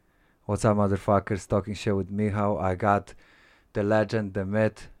What's up, motherfuckers? Talking shit with Michał. I got the legend, the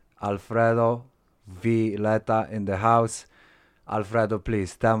myth, Alfredo V. Leta in the house. Alfredo,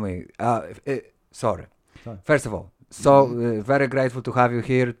 please tell me. Sorry. First of all, very grateful to have you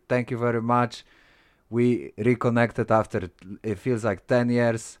here. Thank you very much. We reconnected after it feels like 10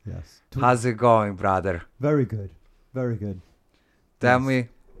 years. Yes. How's it going, brother? Very good. Very good. Tell me.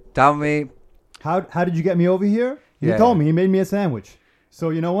 How did you get me over here? Yeah. He told me. He made me a sandwich. So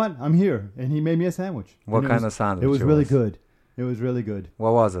you know what? I'm here, and he made me a sandwich. What kind of sandwich? It was really good. It was really good.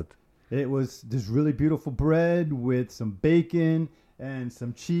 What was it? It was this really beautiful bread with some bacon and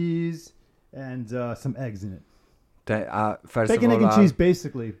some cheese and some eggs in it. First Bacon, of all, egg, and cheese,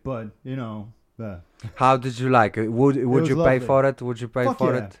 basically. But you know, how did you like it? Would you pay lovely. for it? Would you pay fuck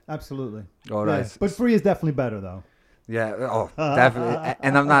for yeah, it? absolutely. All Yeah, right. but free is definitely better, though. Yeah, definitely.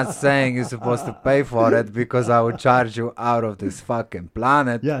 And I'm not saying you're supposed to pay for it because I would charge you out of this fucking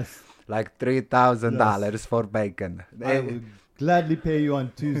planet. Yes. Like $3,000 for bacon. I would gladly pay you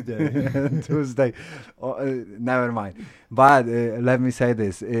on Tuesday. Tuesday. Never mind. But let me say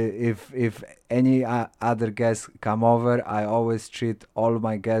this. If any other guests come over, I always treat all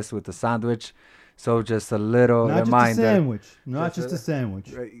my guests with a sandwich. So just a little Not reminder. just a sandwich. Not just a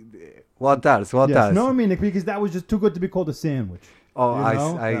sandwich. What else? What yes. else? No, I mean, because that was just too good to be called a sandwich. Oh, You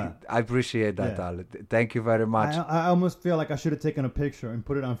know? I appreciate that, Yeah. Al. Thank you very much. I almost feel like I should have taken a picture and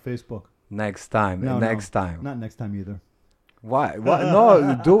put it on Facebook. Next time. No, next time. Not next time either. Why?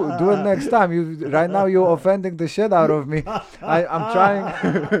 No, do it next time. Right now you're offending the shit out of me. I'm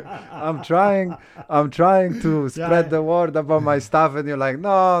trying I'm trying to spread the word about my stuff, and you're like,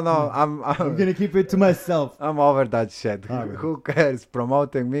 no, I'm gonna keep it to myself. I'm over that shit. All right. Who cares?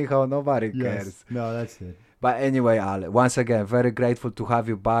 Promoting Michał, nobody cares. Yes. No, that's it. But anyway, Ale, once again, very grateful to have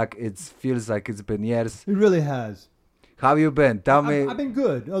you back. It feels like it's been years. It really has. How you been? Tell me. I've been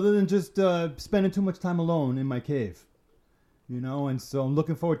good, other than just spending too much time alone in my cave. You know, and so I'm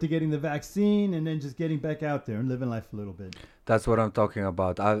looking forward to getting the vaccine and then just getting back out there and living life a little bit. That's what I'm talking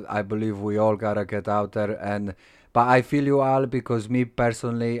about. I believe we all gotta get out there, but I feel you, Al, because me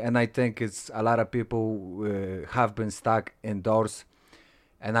personally, and I think it's a lot of people have been stuck indoors,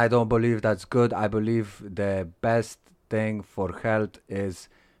 and I don't believe that's good. I believe the best thing for health is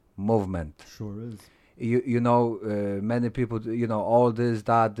movement. Sure is. You know, many people, all this,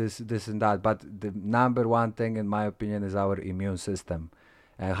 that, this and that, but the number one thing, in my opinion, is our immune system.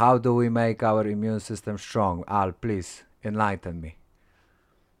 And how do we make our immune system strong? Al, please enlighten me.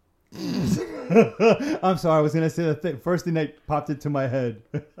 I'm sorry, I was gonna say the first thing that popped into my head,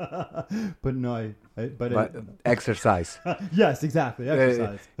 but no, But exercise. yes, exactly,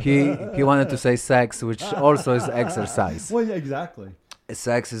 exercise. He wanted to say sex, which also is exercise. Well, yeah, exactly.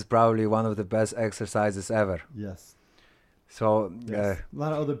 Sex is probably one of the best exercises ever. Yes. So Yes. A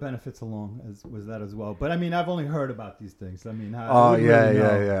lot of other benefits along with that as well. But I mean, I've only heard about these things. I mean,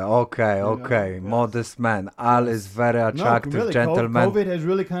 yeah. Okay. Yes. Modest man. Al is very attractive really, gentleman. COVID has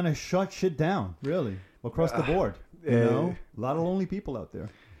really kind of shut shit down, really, across the board. You know, a lot of lonely people out there.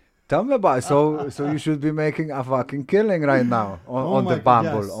 Tell me about so you should be making a fucking killing right now on the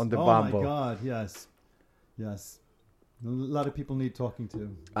Bumble. Yes. On the oh Bumble. Oh my God! Yes, yes. A lot of people need talking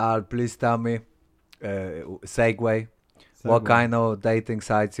to. Al, please tell me, segue. What kind of dating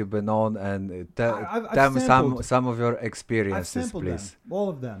sites you've been on, and tell me some of your experiences, please. Them, all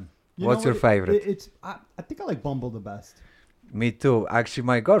of them. What's your favorite? I think I like Bumble the best. Me too. Actually,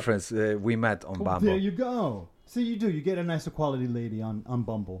 my girlfriends, we met on Bumble. There you go. See, you do. You get a nicer quality lady on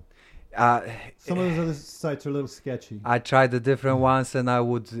Bumble. Some of those other sites are a little sketchy. I tried the different ones, and I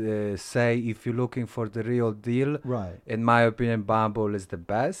would say if you're looking for the real deal, right? In my opinion, Bumble is the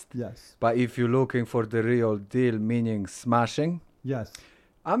best. Yes. But if you're looking for the real deal, meaning smashing, yes.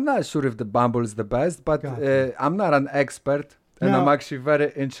 I'm not sure if the Bumble is the best, but gotcha. I'm not an expert, and I'm actually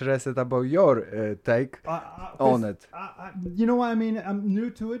very interested about your take on it. You know what I mean? I'm new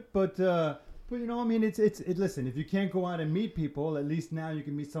to it, but you know, I mean, it's listen, if you can't go out and meet people, at least now you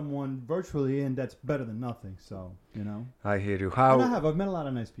can meet someone virtually, and that's better than nothing. So, you know. I hear you. I've met a lot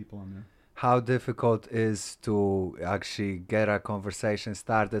of nice people on there. How difficult is to actually get a conversation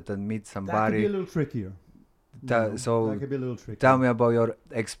started and meet somebody? That could be a little trickier. So that could be a little tricky. Tell me about your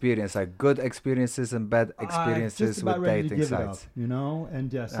experience, like good experiences and bad experiences with dating sites. You know,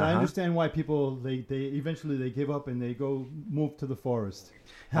 and yes, I understand why people they eventually they give up and they go move to the forest,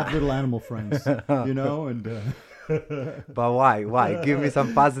 have little animal friends, you know, and. But why? Why? Give me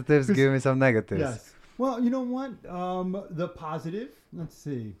some positives. Give me some negatives. Yes. Well, you know what? The positive. Let's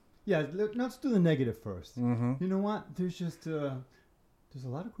see. Yeah, let's do the negative first. Mm-hmm. You know what? There's just there's a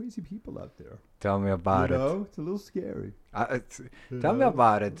lot of crazy people out there. Tell me about You it. know, it's a little scary. Tell me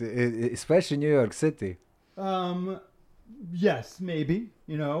about it, especially New York City. Yes, maybe,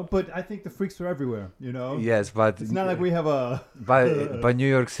 you know, but I think the freaks are everywhere, you know. Yes, but It's not like we have a. but New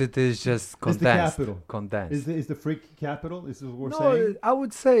York City is just It's the condensed. capital. Condensed. Is the freak capital? Is what we're No, saying? I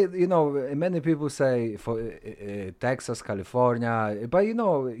would say, you know, many people say for Texas, California, but you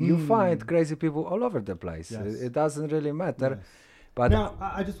know, you find crazy people all over the place. Yes. It doesn't really matter. Yes. But Now,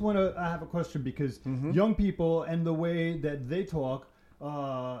 I just want to. I have a question because young people and the way that they talk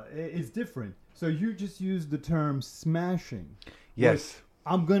is different. So you just use the term smashing. yes,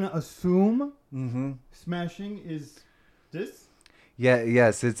 I'm gonna assume mm-hmm. smashing is this. Yeah,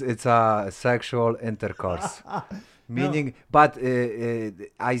 yes, it's a sexual intercourse. Meaning, but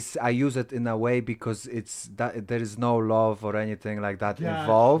I use it in a way because it's that there is no love or anything like that Got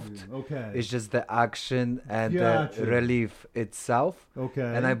involved. you. Okay. It's just the action and Got the you. relief itself. Okay.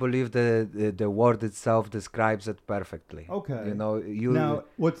 And I believe the word itself describes it perfectly. Okay. You know, you Now,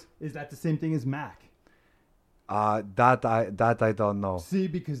 is that the same thing as Mac? that I don't know. See,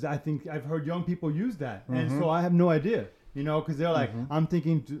 because I think I've heard young people use that, and Mm-hmm. so I have no idea. You know, because they're like, I'm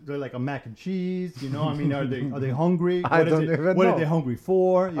thinking they're like a mac and cheese. You know, I mean, are they hungry? I don't even What know. are they hungry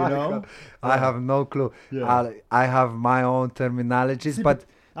for? You know, I have no clue. Yeah. I have my own terminologies, See, but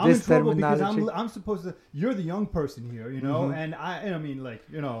I'm this in trouble because terminology. I'm supposed to. You're the young person here, you know, and I mean, like,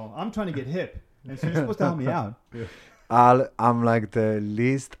 you know, I'm trying to get hip, and so you're supposed to help me out. I'm like the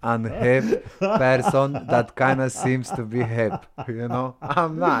least unhip person that kind of seems to be hip. You know,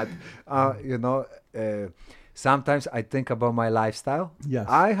 I'm not. You know, sometimes I think about my lifestyle. Yes.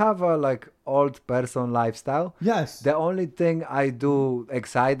 I have a like old person lifestyle. Yes. The only thing I do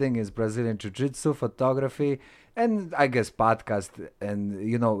exciting is Brazilian Jiu-Jitsu, photography, and I guess podcast and,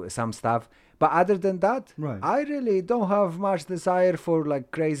 you know, some stuff. But other than that, Right. I really don't have much desire for like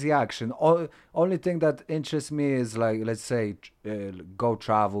crazy action. Only thing that interests me is like, let's say, go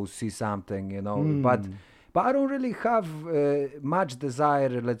travel, see something, you know. But I don't really have much desire,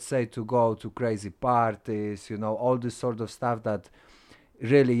 let's say, to go to crazy parties, you know, all this sort of stuff that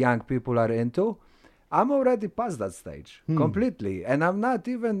really young people are into. I'm already past that stage completely, and I'm not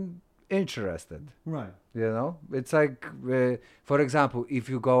even interested. Right. You know, it's like, for example, if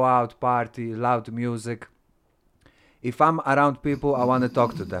you go out, party, loud music. If I'm around people, I want to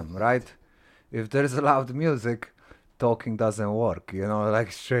talk to them, right? If there's loud music, talking doesn't work. You know,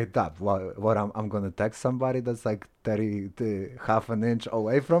 like straight up. What I'm gonna text somebody that's like 30 half an inch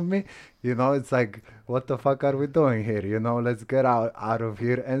away from me. You know, it's like, what the fuck are we doing here? You know, let's get out of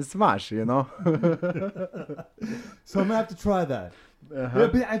here and smash. You know. So I'm gonna have to try that. Yeah,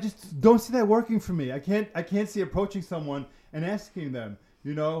 but I just don't see that working for me. I can't see approaching someone and asking them,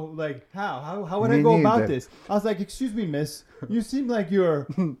 you know, like how would I Me go about neither. this? I was like, excuse me, miss, you seem like you're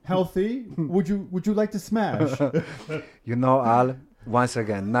healthy. Would you like to smash? You know, Al. Once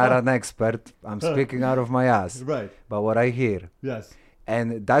again, not an expert. I'm speaking out of my ass. Right. But what I hear. Yes.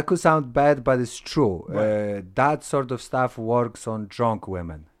 And that could sound bad, but it's true. Right. That sort of stuff works on drunk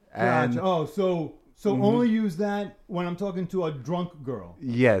women. And Gotcha. Oh, so only use that when I'm talking to a drunk girl.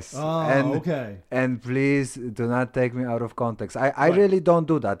 yes. Oh, and, okay. And please do not take me out of context. I Right. really don't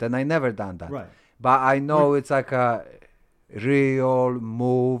do that, and I never done that. Right. But I know it's like a real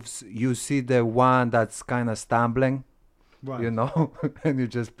moves. You see the one that's kind of stumbling, Right. you know, and you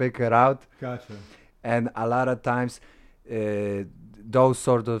just pick her out. Gotcha. And a lot of times,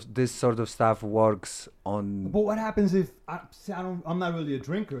 this sort of stuff works on. But what happens if I'm not really a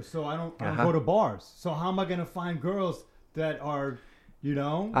drinker, so I don't go to bars. So how am I gonna find girls that are, you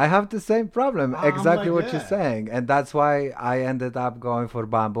know? I have the same problem, I'm exactly like, what you're yeah. saying, and that's why I ended up going for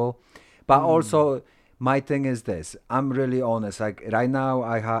Bumble. But also, my thing is this: I'm really honest. Like right now,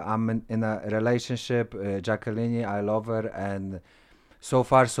 I'm in a relationship. Jacqueline, I love her, and so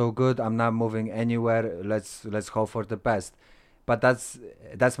far so good. I'm not moving anywhere. Let's hope for the best. But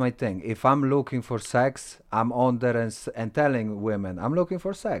that's my thing. If I'm looking for sex, I'm on there and telling women I'm looking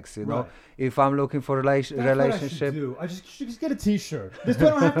for sex. You know, Right. if I'm looking for That's relationship, what I should do. I should just get a T-shirt. This way I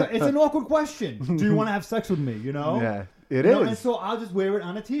don't have to. It's an awkward question. Do you want to have sex with me? You know. yeah, it You is. know, and so I'll just wear it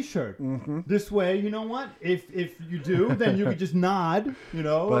on a T-shirt. This way, you know what? If you do, then you can just nod, you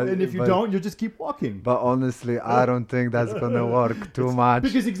know, But- and if you but- don't, you'll just keep walking. But honestly, I don't think that's gonna work too much.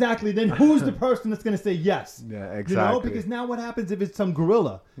 Because exactly, then who's the person that's going to say yes? Yeah, You know, exactly. because now what happens if it's some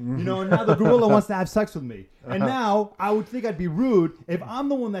gorilla? You know, and now the gorilla wants to have sex with me. And now I would think I'd be rude if I'm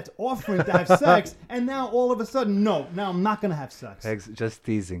the one that's offering to have sex, and now all of a sudden, no, now I'm not going to have sex. Just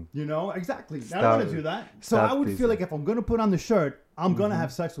teasing. You know, exactly. I Stop- don't want to do that. So stop I would teasing. feel like if I'm going to gonna put on the shirt, I'm gonna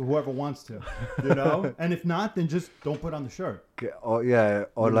have sex with whoever wants to, you know. And if not, then just don't put on the shirt. Or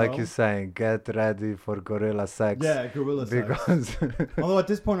like know? you're saying, get ready for gorilla sex. Yeah, gorilla sex. Because Although at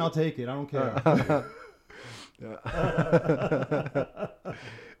this point, I'll take it. I don't care.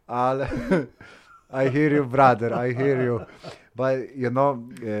 I hear you, brother. I hear you. But you know,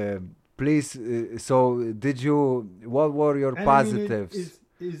 please. So, did you? What were your And positives? I mean,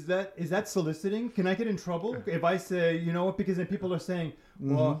 is that soliciting? Can I get in trouble if I say, you know what? Because then people are saying,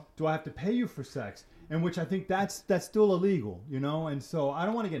 well, do I have to pay you for sex? And which I think that's still illegal, you know. And so I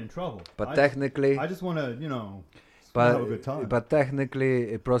don't want to get in trouble. But technically, I just want to, you know, have a good time. But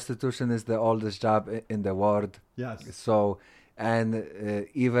technically, prostitution is the oldest job in the world. Yes. So, and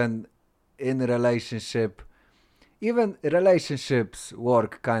even in relationship. Even relationships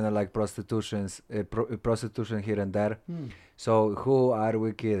work kind of like prostitution here and there. So who are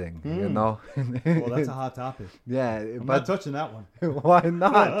we kidding? You know? Well, that's a hot topic. Yeah, I'm but not touching that one. why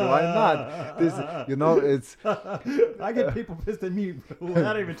not? Why not? This, you know, it's I get people pissed at me who are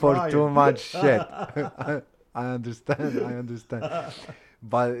not even for trying. too much shit. I understand.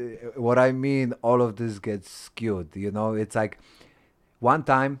 But what I mean, all of this gets skewed. You know, it's like one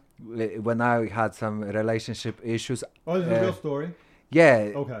time when I had some relationship issues. Oh, this is a real story?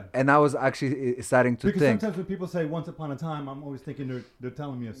 Yeah. Okay. And I was actually starting to because think. Sometimes when people say once upon a time, I'm always thinking they're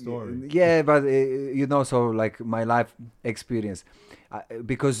telling me a story. Yeah, but you know, so like my life experience.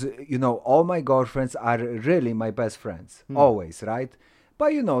 Because, you know, all my girlfriends are really my best friends. Always, right?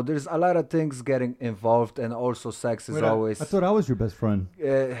 But, you know, there's a lot of things getting involved and also sex is always... I thought I was your best friend.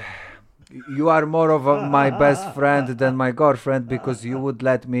 You are more of my best friend than my girlfriend because you would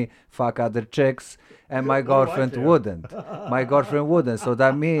let me fuck other chicks and my girlfriend wouldn't. My girlfriend wouldn't. So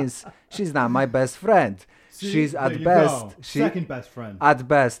that means she's not my best friend. She's at best. Second best friend. At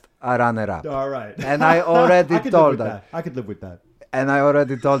best, a runner-up. All right. And I already told that. I could live with that. And I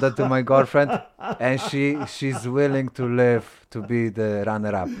already told that to my girlfriend, and she's willing to live to be the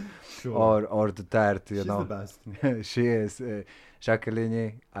runner-up, Sure. or the third. You She's know, the best. she is.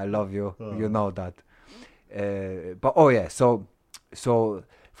 Jacqueline, I love you. You know that. But oh yeah, so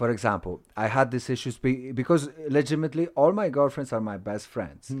for example, I had these issues because legitimately all my girlfriends are my best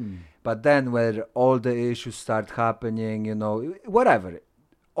friends. But then where all the issues start happening, you know, whatever,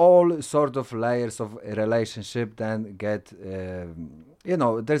 all sort of layers of a relationship then get, you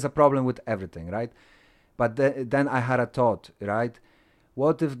know, there's a problem with everything, right? But then I had a thought, right?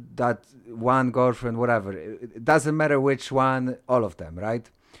 What if that one girlfriend, whatever, it doesn't matter which one, all of them, right?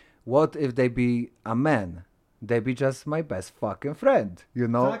 What if they be a man? They be just my best fucking friend, you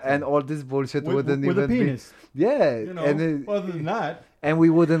know? Exactly. And all this bullshit wouldn't with even a penis. be... Yeah. You know, and other than that... And we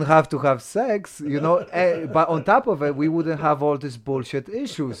wouldn't have to have sex, you know? But on top of it, we wouldn't have all these bullshit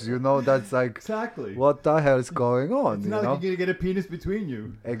issues, you know? That's like... Exactly. What the hell is going on, it's you not know? like you're going to get a penis between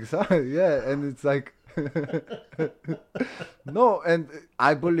you. Exactly, yeah. And it's like... No, and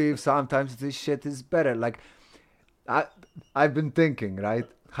I believe sometimes this shit is better. Like, I've been thinking, right?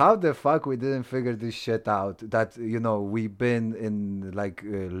 How the fuck we didn't figure this shit out? That, you know, we've been in, like,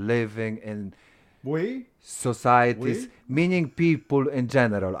 living in societies, meaning people in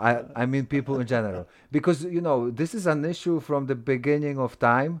general. I mean people in general. Because, you know, this is an issue from the beginning of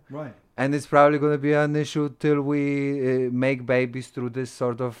time. Right. And it's probably going to be an issue till we make babies through this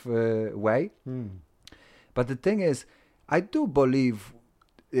sort of way. But the thing is, I do believe,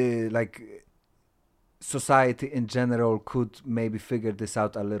 like, society in general could maybe figure this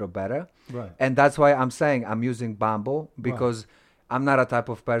out a little better. Right. And that's why I'm saying I'm using Bumble, because I'm not a type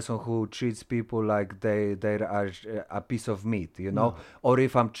of person who treats people like they are a piece of meat, you know? No. Or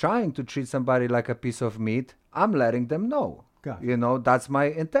if I'm trying to treat somebody like a piece of meat, I'm letting them know. Gotcha. You know, that's my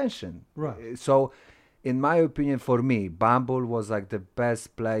intention. Right. So, in my opinion, for me, Bumble was like the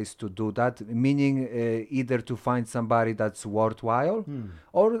best place to do that, meaning either to find somebody that's worthwhile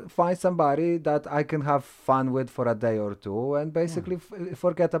or find somebody that I can have fun with for a day or two and basically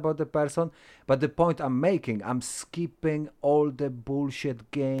forget about the person. But the point I'm making, I'm skipping all the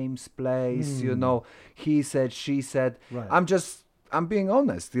bullshit games, plays, you know, he said, she said. Right. I'm being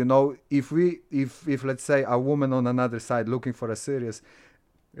honest, you know, if let's say a woman on another side looking for a serious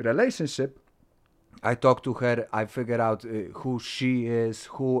relationship, I talk to her, I figure out who she is,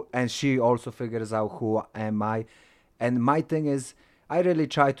 and she also figures out who am I. And my thing is, I really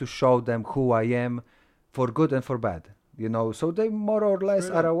try to show them who I am for good and for bad, you know, so they more or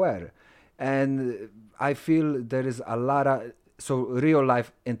less are aware. And I feel there is a lot of so real life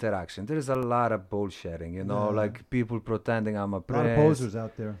interaction. There is a lot of bullshitting, you know, Yeah. like people pretending I'm a A lot of prince. posers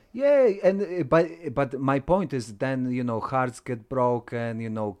out there. Yeah, and but my point is then, you know, hearts get broken, you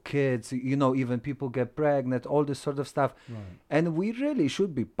know, kids, you know, even people get pregnant, all this sort of stuff, Right. and we really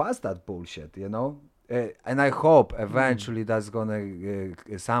should be past that bullshit, you know. And I hope eventually that's gonna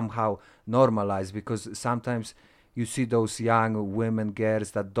somehow normalize, because sometimes you see those young women,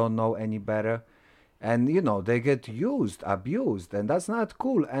 girls that don't know any better, and you know they get used, abused, and that's not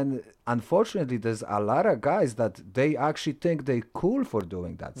cool. And unfortunately there's a lot of guys that they actually think they cool for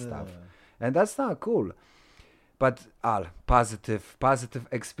doing that stuff, and that's not cool. But Al, positive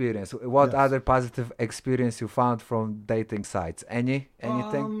experience. What Yes. other positive experience you found from dating sites?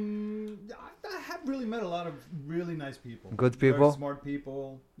 Anything? I have really met a lot of really nice people. Good Very people? smart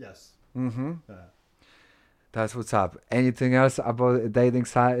people. Yes. Mm-hmm. Yeah. That's what's up. Anything else about a dating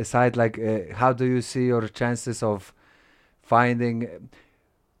site? Like, how do you see your chances of finding?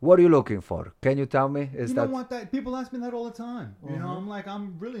 What are you looking for? Can you tell me? Is You that know what? That people ask me that all the time. You know, Mhm. I'm like,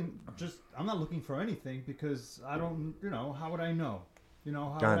 I'm not looking for anything because I don't. You know, how would I know? You know,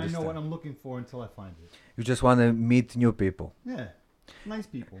 how would I know understand. what I'm looking for until I find it? you just want to meet new people? Yeah, nice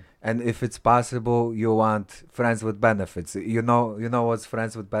people. And if it's possible, you want friends with benefits. You know what's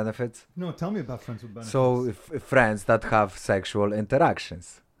friends with benefits? No, tell me about friends with benefits. So if friends that have sexual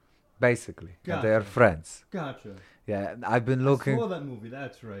interactions, basically, and they are Gotcha. friends. Gotcha. Yeah, I've been I looking. saw that movie.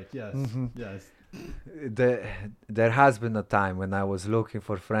 That's right. Yes. Mhm. Yes. There has been a time when I was looking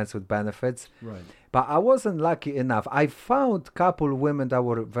for friends with benefits, Right. but I wasn't lucky enough. I found couple women that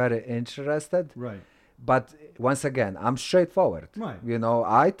were very interested, Right. but once again, I'm straightforward. Right. You know,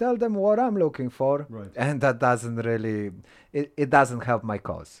 I tell them what I'm looking for, Right. and that doesn't really, it doesn't help my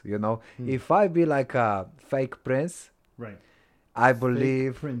cause. You know, Hmm. if I be like a fake prince, Right. I Fake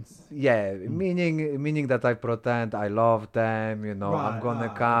believe. Prince. Yeah, meaning that I pretend I love them, you know, I'm Right, gonna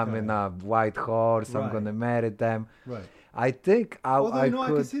ah, come okay. in a white horse, I'm Right. gonna marry them. Right. I think Although I you know, I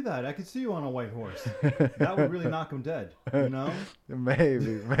could could see that. I could see you on a white horse. That would really knock him dead. You know.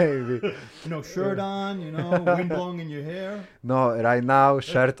 maybe. You know, shirt on. You know, wind blowing in your hair. No, right now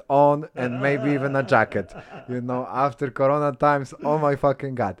shirt on and maybe even a jacket. You know, after Corona times, oh my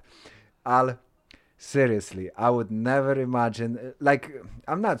fucking god. Al, seriously, I would never imagine. Like,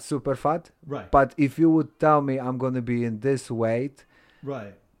 I'm not super fat, Right. but if you would tell me I'm gonna be in this weight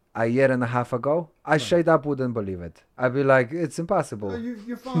Right. a year and a half ago, I Right. straight up wouldn't believe it. I'd be like, it's impossible.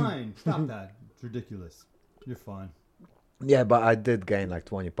 You're fine. Stop that. It's ridiculous. You're fine. Yeah, but I did gain like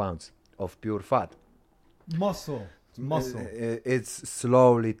 20 pounds of pure fat. Muscle. It's muscle. It's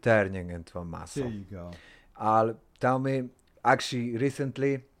slowly turning into a muscle. There you go. Tell me, actually,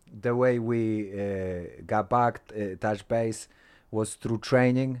 recently, the way we got back, touch base, was through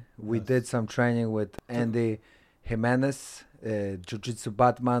training. We Yes. did some training with Andy Jimenez, Jiu-Jitsu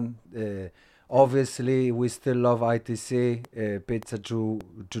Batman. Obviously, we still love ITC, Pizza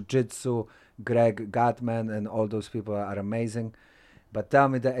Jiu-Jitsu, Greg Gatman, and all those people are amazing. But tell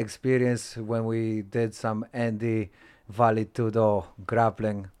me the experience when we did some Andy Valetudo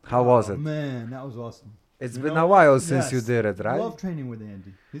grappling. How was Oh, it? Man, that was awesome. It's You been know a what? while since you Yes. did it, right? Love training with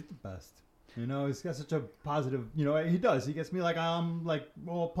Andy. He's the best. You know, he's got such a positive. You know, he does. He gets me like I'm like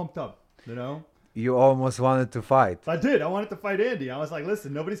all pumped up. You know. You almost wanted to fight. I did. I wanted to fight Andy. I was like,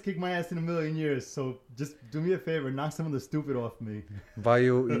 listen, nobody's kicked my ass in a million years, so just do me a favor, knock some of the stupid off me. But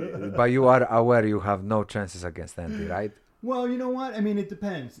you are aware you have no chances against Andy, right? Well, you know what? I mean, it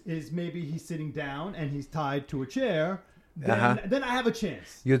depends. Is maybe he's sitting down and he's tied to a chair. Then, Uh-huh. then I have a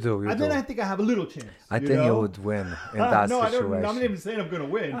chance. You do, you And do. then I think I have a little chance. I think you know? would win in that no, situation. I'm not even saying I'm going to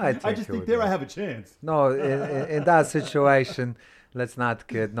win. I I, think just you think would there I win. have a chance. No, in that situation, let's not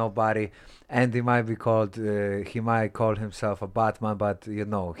kid nobody. Andy might be called, he might call himself a Batman, but you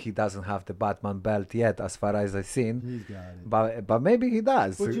know, he doesn't have the Batman belt yet, as far as I've seen. He's got it. But maybe he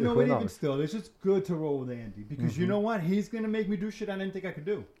does. But you know Who what? knows? Even still, it's just good to roll with Andy because you Mhm. know what? He's going to make me do shit I didn't think I could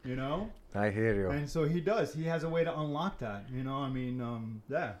do. You know? I hear you. And so he does. He has a way to unlock that. You know, I mean,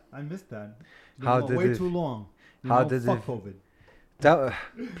 yeah, I missed that. It's been How long- did way it- too long. You how know, did fuck it- COVID.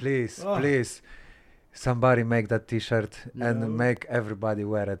 Please, Oh. please, somebody make that T-shirt You and know? make everybody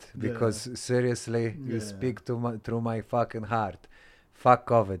wear it, because seriously, you Yeah. speak through my fucking heart. Fuck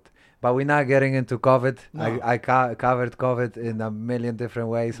COVID. But we're not getting into COVID. No. I covered COVID in a million different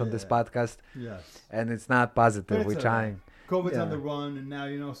ways on this Yeah. podcast, Yes. and it's not positive. But We're it's all right. trying COVID's Yeah. on the run, and now,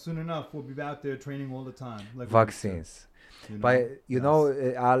 you know, soon enough, we'll be out there training all the time. Like we used to, vaccines. you know? But you Yes.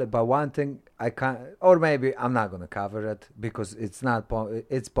 know, but one thing I can't, or maybe I'm not gonna cover it because it's not,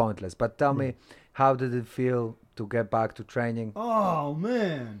 it's pointless. But tell me, how did it feel to get back to training? Oh,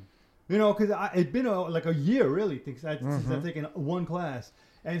 man. You know, because it'd been like a year really since I've taken one class.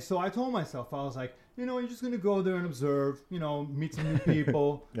 And so I told myself, I was like, you know, you're just going to go there and observe, you know, meet some new people,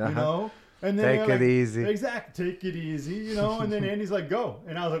 you know. And then Take it easy. Exactly. Take it easy, you know. And then Andy's like, go.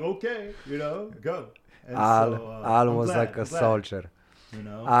 And I was like, okay, you know, go. And Al was like a soldier. You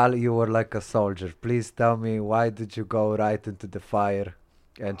know? Al, you were like a soldier. Please tell me, why did you go right into the fire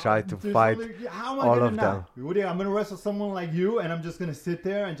and try to fight all of them? I'm going to wrestle someone like you, and I'm just going to sit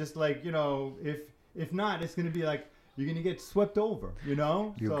there and just like, you know, if not, it's going to be like, you're gonna get swept over, you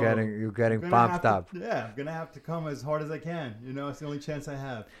know. You're getting pumped up. Yeah, I'm gonna have to come as hard as I can. You know, it's the only chance I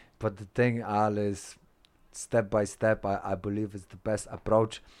have. But the thing, Al, is step by step. I believe is the best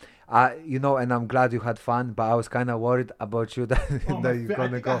approach. You know, and I'm glad you had fun. But I was kind of worried about you that, that you're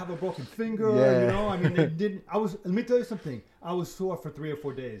gonna go. I have a broken finger. Yeah. You know, I mean, they didn't. Let me tell you something. I was sore for 3 or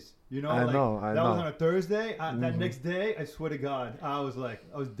 4 days. You know, I know. That was on a Thursday. That next day, I swear to God, I was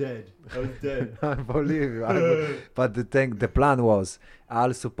dead. I was dead. I believe you. But the plan was,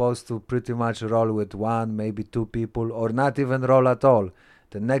 Al's supposed to pretty much roll with 1, maybe 2 people, or not even roll at all.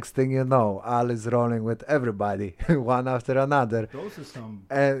 The next thing you know, Al is rolling with everybody, one after another. Those are some.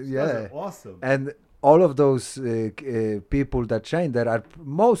 Those are awesome. And all of those people that train there are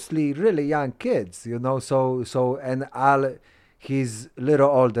mostly really young kids, you know. So and Al, he's little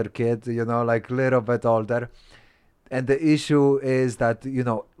older kid, you know, like little bit older. And the issue is that, you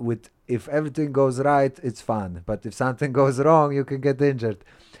know, if everything goes right, it's fun. But if something goes wrong, you can get injured.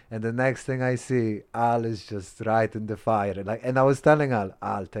 And the next thing I see, Al is just right in the fire. And I was telling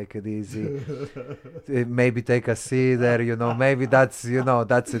Al, take it easy. Maybe take a seat there, you know. Maybe that's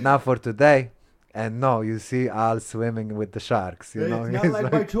enough for today. And no, you see Al swimming with the sharks, you know. It's not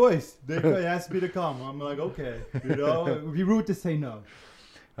like my choice. They asked me to come. I'm like, okay. You know, it'd be rude to say no.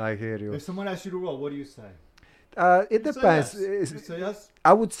 I hear you. If someone asks you to roll, what do you say? It depends. You say yes?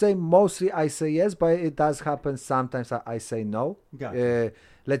 I would say mostly I say yes, but it does happen sometimes I say no. Gotcha.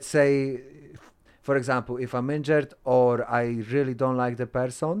 Let's say, for example, if I'm injured or I really don't like the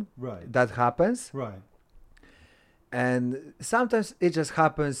person, right, that happens. Right. And sometimes it just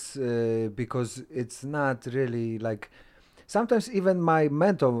happens because it's not really like, sometimes even my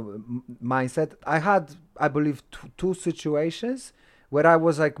mental mindset, I had, I believe, two situations where I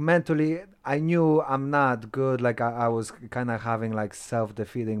was like mentally, I knew I'm not good. Like I was kind of having like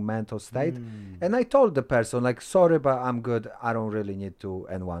self-defeating mental state. And I told the person like, sorry, but I'm good. I don't really need to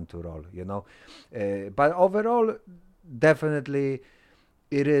and want to roll, you know. But overall, definitely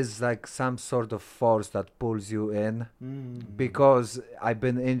it is like some sort of force that pulls you in because I've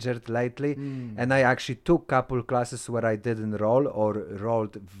been injured lately and I actually took couple classes where I didn't roll or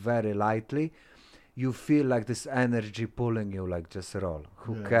rolled very lightly. You feel like this energy pulling you, like just roll.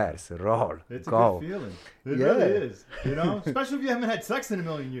 Who cares? Roll. It's go. A good feeling. It really is. You know, especially if you haven't had sex in a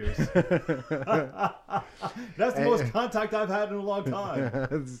million years. That's the most contact I've had in a long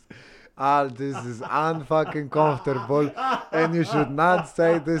time. Al, this is unfucking comfortable, and you should not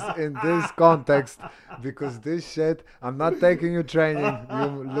say this in this context because this shit. I'm not taking you training.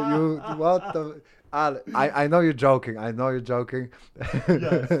 You what the. Al, I know you're joking. Yes.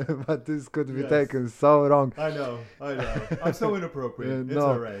 But this could be taken so wrong. I know. I'm so inappropriate. It's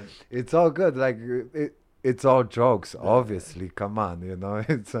all right. It's all good. Like it's all jokes. Obviously, come on. You know,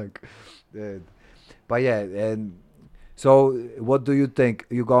 it's like, but yeah. And so, what do you think?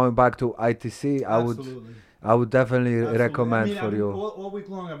 You going back to ITC? Absolutely. I would definitely recommend I mean, you. All week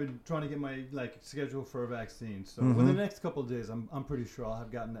long, I've been trying to get my schedule for a vaccine. So within the next couple of days, I'm pretty sure I'll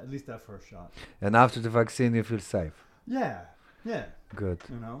have gotten at least that first shot. And after the vaccine, you feel safe. Yeah. Good.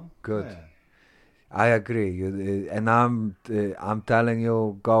 You know. Good. Yeah. I agree. And I'm telling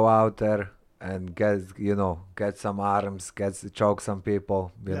you, go out there and get some arms, choke some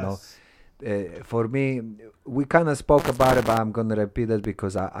people. You know. For me, we kind of spoke about it, but I'm gonna repeat it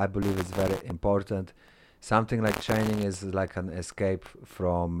because I believe it's very important. Something like training is like an escape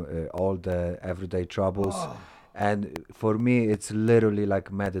from all the everyday troubles. And for me, it's literally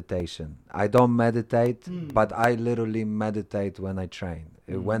like meditation. I don't meditate, but I literally meditate when I train.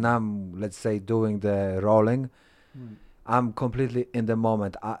 When I'm, let's say, doing the rolling, I'm completely in the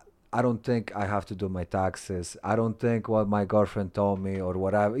moment. I don't think I have to do my taxes. I don't think what my girlfriend told me or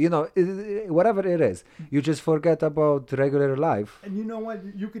whatever. You know, whatever it is. You just forget about regular life. And you know what?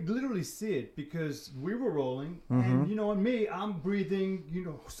 You could literally see it because we were rolling. And, you know, and me, I'm breathing, you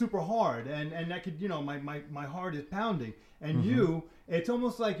know, super hard. And I could, you know, my heart is pounding. And you, it's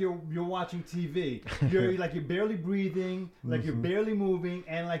almost like you're watching TV. You're like you're barely breathing, like you're barely moving,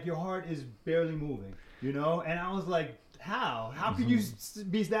 and like your heart is barely moving, you know? And I was like, how could you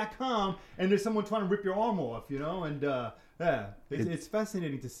be that calm and there's someone trying to rip your arm off, you know? And Yeah, it's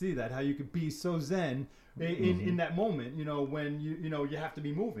fascinating to see that, how you could be so zen in that moment, when you have to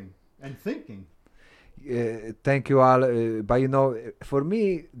be moving and thinking. Thank you all. But for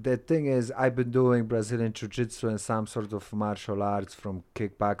me, the thing is, I've been doing Brazilian Jiu-Jitsu and some sort of martial arts from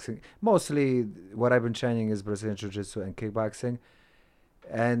kickboxing. Mostly, what I've been training is Brazilian Jiu-Jitsu and kickboxing,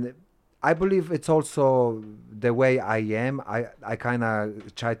 and I believe it's also the way I am. I kind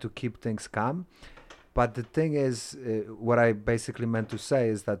of try to keep things calm. But the thing is, what I basically meant to say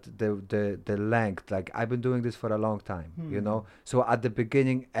is that the length, like I've been doing this for a long time, So at the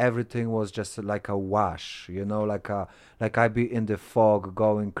beginning, everything was just like a wash, like I'd be in the fog,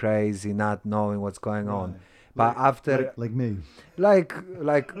 going crazy, not knowing what's going on. But after, like me, like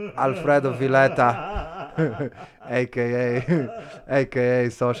Alfredo Villeta, aka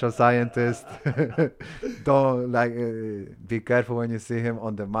social scientist. Don't be careful when you see him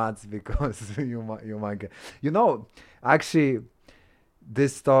on the mats, because you might get, actually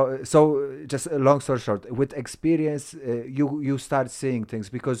so just a long story short, with experience, you start seeing things,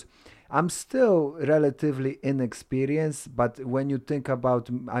 because I'm still relatively inexperienced, but when you think about,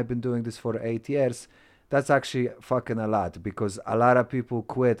 I've been doing this for 8 years. That's actually fucking a lot, because a lot of people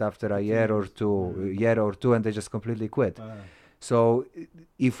quit after a year or two, and they just completely quit. So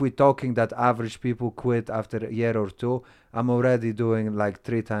if we're talking that average people quit after a year or two, I'm already doing like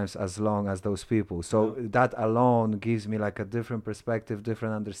 3 times as long as those people. So that alone gives me like a different perspective,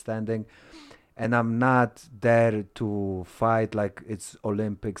 different understanding. And I'm not there to fight like it's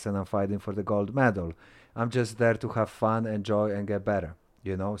Olympics and I'm fighting for the gold medal. I'm just there to have fun, enjoy, and get better,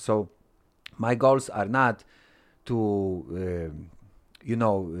 So my goals are not to,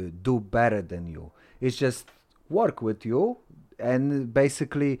 do better than you. It's just work with you and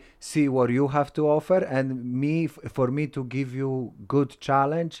basically see what you have to offer, and for me to give you good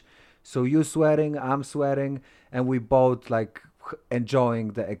challenge. So you swearing, I'm swearing, and we both like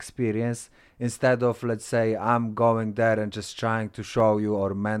enjoying the experience, instead of, let's say, I'm going there and just trying to show you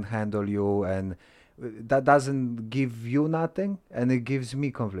or manhandle you, and that doesn't give you nothing, and it gives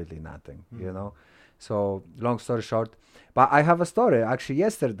me completely nothing, So long story short, but I have a story. Actually,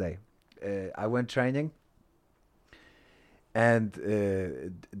 yesterday I went training, and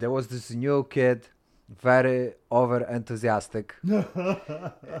there was this new kid, very over enthusiastic,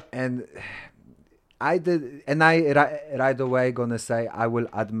 and right away gonna say, I will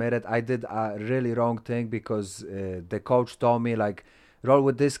admit it, I did a really wrong thing, because the coach told me, like, roll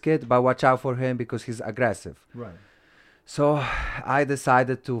with this kid, but watch out for him because he's aggressive. Right. So I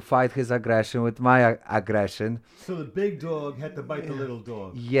decided to fight his aggression with my aggression. So the big dog had to bite the little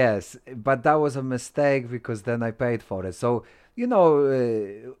dog. Yes, but that was a mistake, because then I paid for it. So,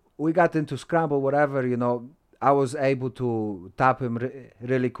 we got into scramble, whatever, I was able to tap him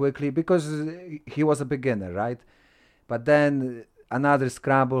really quickly, because he was a beginner, right? But then another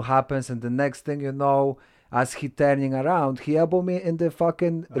scramble happens, and the next thing you know, as he turning around, he elbowed me in the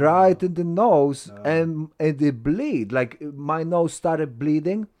fucking right in the nose, and it bleed. Like, my nose started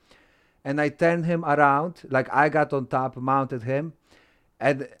bleeding, and I turned him around, like I got on top, mounted him,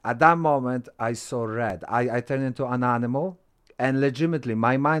 and at that moment I saw red. I turned into an animal, and legitimately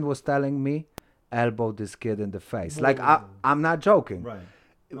my mind was telling me, elbow this kid in the face. Like, I'm not joking. Right.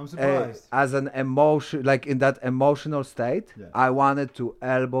 I'm surprised. As an emotion, like in that emotional state, I wanted to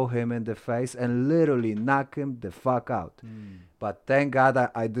elbow him in the face and literally knock him the fuck out. But thank God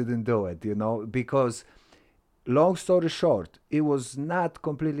I didn't do it, because long story short, it was not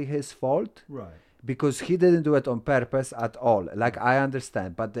completely his fault. Right. Because he didn't do it on purpose at all. Like, I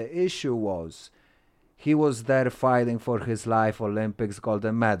understand. But the issue was, he was there fighting for his life Olympics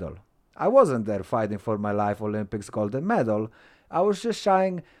golden medal. I wasn't there fighting for my life Olympics golden medal. I was just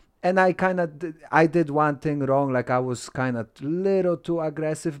trying, and I did one thing wrong. Like, I was kind of little too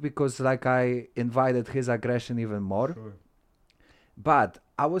aggressive, because like I invited his aggression even more. Sure. But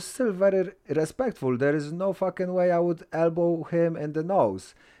I was still very respectful. There is no fucking way I would elbow him in the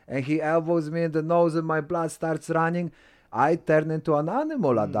nose. And he elbows me in the nose and my blood starts running. I turn into an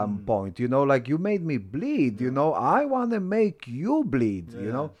animal at that point, like, you made me bleed, I want to make you bleed,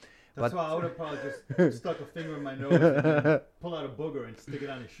 That's why I would have probably just stuck a finger in my nose and then pull out a booger and stick it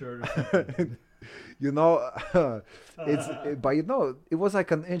on his shirt or something. It was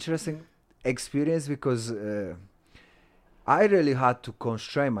like an interesting experience, because I really had to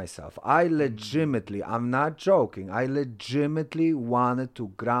constrain myself. I'm not joking, I legitimately wanted to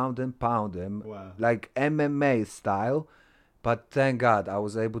ground and pound him, like MMA style, but thank God I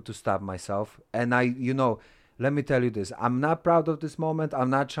was able to stop myself. And let me tell you this, I'm not proud of this moment. I'm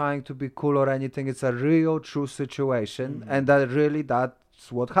not trying to be cool or anything. It's a real, true situation. And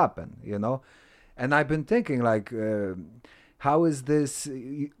that's what happened, And I've been thinking, like, how is this,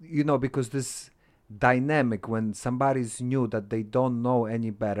 you know, because this dynamic when somebody's new that they don't know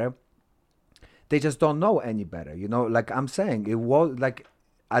any better, they just don't know any better, you know. Like I'm saying, it was like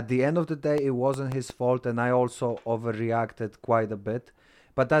at the end of the day, it wasn't his fault, and I also overreacted quite a bit.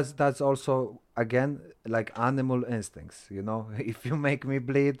 But that's also again like animal instincts, you know. If you make me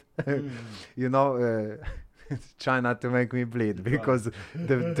bleed, you know, try not to make me bleed, because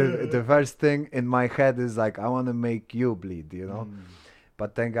the first thing in my head is like I want to make you bleed, you know.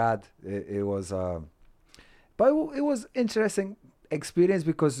 But thank God it was. But it was interesting experience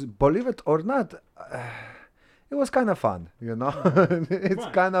because believe it or not, it was kind of fun, you know. It's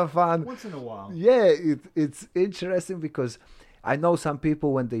Right. kind of fun. Once in a while. Yeah, it's interesting because I know some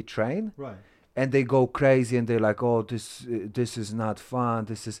people when they train Right. and they go crazy and they're like, oh, this is not fun.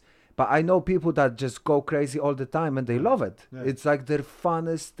 This is. But I know people that just go crazy all the time and they Yeah. love it. Yeah. It's like their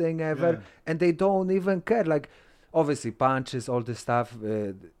funnest thing ever, Yeah. and they don't even care. Like, obviously, punches, all this stuff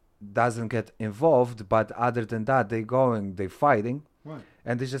doesn't get involved. But other than that, they fighting, Right.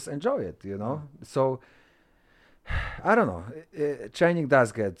 and they just enjoy it, you know. So I don't know. Training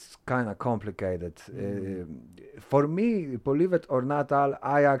does get kind of complicated. For me, believe it or not,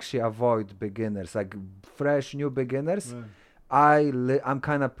 I actually avoid beginners, like fresh new beginners. Right. I'm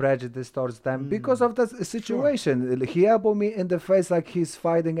kind of prejudiced towards them because of the situation. He elbowed me in the face like he's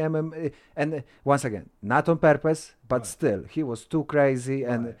fighting MMA, and once again, not on purpose, but Right. still, he was too crazy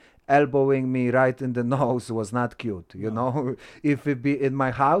and Right. elbowing me right in the nose was not cute. You No. know, if it be in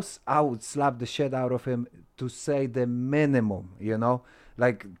my house, I would slap the shit out of him to say the minimum. You know,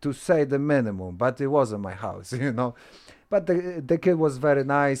 like to say the minimum. But it wasn't my house. You know, but the kid was very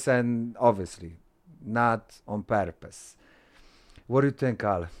nice and obviously not on purpose. What do you think,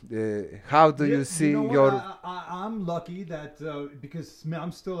 Al? How do Yeah, you see know what? your? I'm lucky that because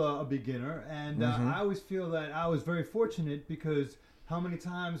I'm still a beginner, and Mhm. I always feel that I was very fortunate because how many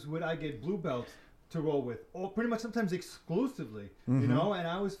times would I get blue belts to roll with, or pretty much sometimes exclusively, you know? And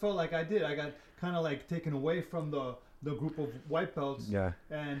I always felt like I did. I got kind of like taken away from the group of white belts Yeah,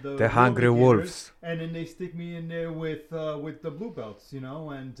 and the real hungry beginners, wolves. and then they stick me in there with the blue belts, you know,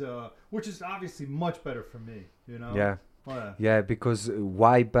 and which is obviously much better for me, you know. Yeah. Oh, yeah. Yeah, because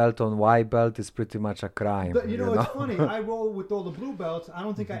white belt on white belt is pretty much a crime. You know, it's funny. I roll with all the blue belts. I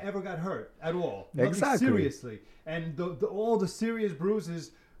don't think I ever got hurt at all. Nothing Exactly. seriously. And all the serious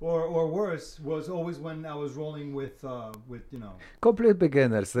bruises or worse was always when I was rolling with you know. Complete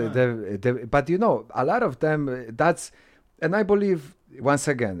beginners. But you know, a lot of them, that's, and I believe, once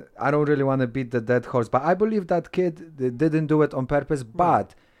again, I don't really want to beat the dead horse, but I believe that kid didn't do it on purpose,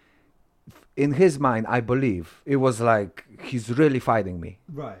 but in his mind, I believe it was like he's really fighting me.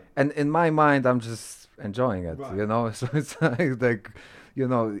 Right. And in my mind, I'm just enjoying it, Right. you know. So it's like, you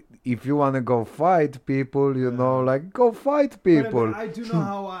know, if you want to go fight people, you know, like go fight people. But I do know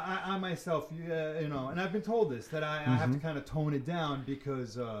how I myself, you know, and I've been told this that I have to kind of tone it down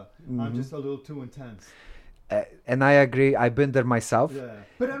because I'm just a little too intense. And I agree. I've been there myself. Yeah,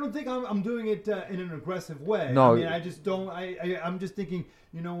 but I don't think I'm doing it in an aggressive way. No. I mean, I just don't. I'm just thinking,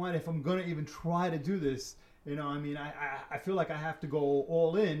 you know what? If I'm gonna even try to do this, you know, I mean, I feel like I have to go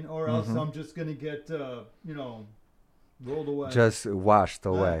all in, or else I'm just gonna get, you know, rolled away. Just washed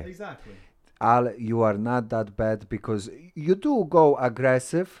away. Exactly. Al, you are not that bad because you do go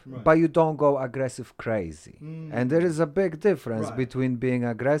aggressive, Right. but you don't go aggressive crazy. And there is a big difference Right. between being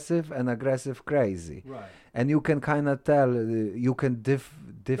aggressive and aggressive crazy. Right. And you can kind of tell, you can That's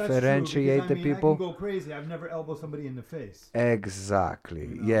differentiate true, because, the I mean, people. I can go crazy. I've never elbowed somebody in the face. Exactly.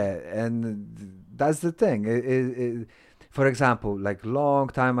 You know? Yeah, and that's the thing. For example, like long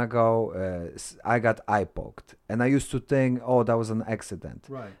time ago, I got eye poked, and I used to think, oh, that was an accident.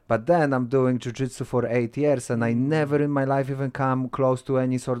 Right. But then I'm doing jiu-jitsu for 8 years, and I never in my life even come close to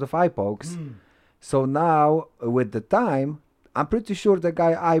any sort of eye pokes. So now, with the time, I'm pretty sure the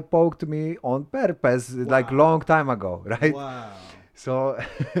guy eye poked me on purpose, like Wow. long time ago, right? Wow. So.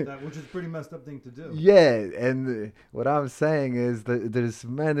 Which is a pretty messed up thing to do. Yeah, and what I'm saying is that there's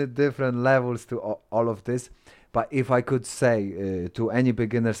many different levels to all of this. But if I could say to any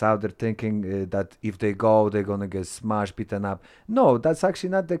beginners out there thinking that if they go, they're going to get smashed, beaten up. No, that's actually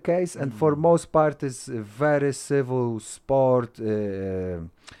not the case. And for most part, it's a very civil sport,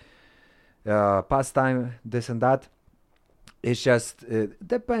 pastime, this and that. It's just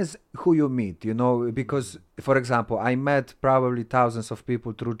depends who you meet, you know, because, for example, I met probably thousands of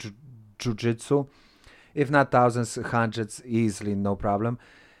people through jiu-jitsu, if not thousands, hundreds, easily, no problem.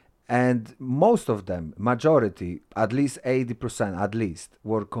 And most of them, majority, at least 80%, at least,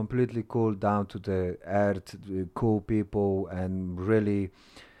 were completely cool, down to the earth, cool people, and really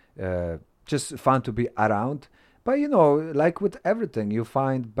just fun to be around. But like with everything, you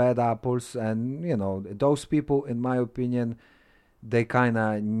find bad apples, and those people, in my opinion, they kind of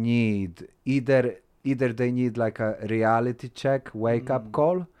need either they need like a reality check, wake up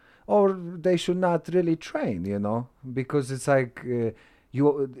call, or they should not really train, because it's like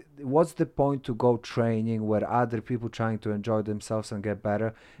what's the point to go training where other people trying to enjoy themselves and get better,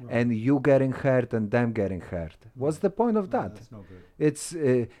 and you getting hurt and them getting hurt? What's the point of that? That's no good. It's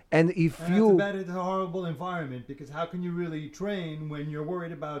and if And it's a horrible environment, because how can you really train when you're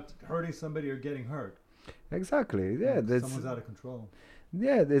worried about hurting somebody or getting hurt? exactly, yeah, that's Someone's out of control.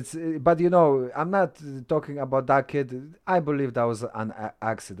 yeah, it's but I'm not talking about that kid. I believe that was an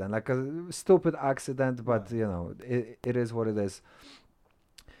accident, like a stupid accident, but it is what it is.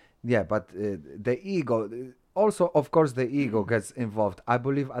 Yeah, but the ego, also, of course, the ego gets involved. I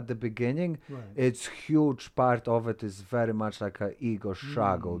believe at the beginning, Right. it's huge part of it is very much like a ego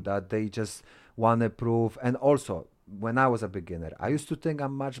struggle that they just want to prove. And also, when I was a beginner, I used to think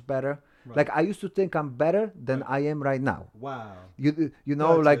I'm much better. Right. Like I used to think I'm better than I am right now. Wow. You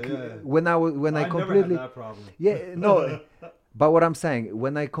know, Gotcha, like yeah. when I completely never had that problem. yeah, no. But what I'm saying,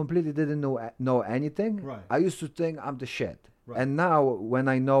 when I completely didn't know anything, Right. I used to think I'm the shit. Right. And now when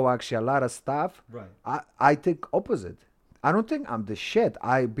I know actually a lot of stuff, Right. I think opposite. I don't think I'm the shit.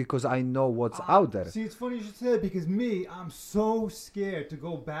 Because I know what's out there. See, it's funny you should say that, because I'm so scared to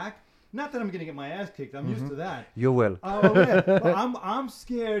go back. Not that I'm gonna get my ass kicked. I'm used to that. You will. Oh yeah, but I'm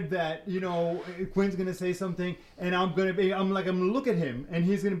scared that Quinn's gonna say something, and I'm gonna look at him, and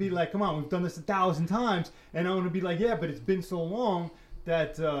he's gonna be like, "Come on, we've done this 1,000 times," and I'm gonna be like, "Yeah, but it's been so long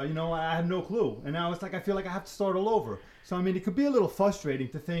that I have no clue," and now it's like I feel like I have to start all over. So I mean, it could be a little frustrating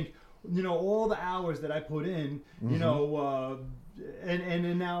to think, all the hours that I put in, and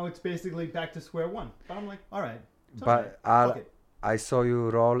now it's basically back to square one. But I'm like, all right, it's all But right. Fuck it. I saw you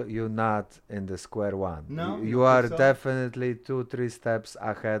roll. You're not in the square one. No? You You don't are think so? definitely 2-3 steps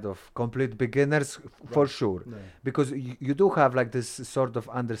ahead of complete beginners for sure. Yeah. Because you do have like this sort of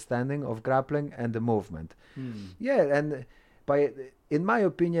understanding of grappling and the movement. Yeah, and in my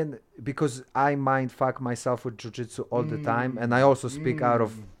opinion, because I mind fuck myself with jiu-jitsu all the time, and I also speak out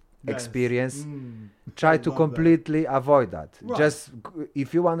of Yes. experience, Mm. try I to love that. completely avoid that. Right. Just if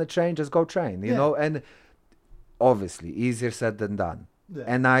you want to train, just go train, you Yeah. know, and obviously easier said than done. Yeah.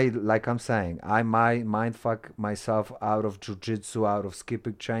 And like I'm saying, I might mind fuck myself out of jiu-jitsu, out of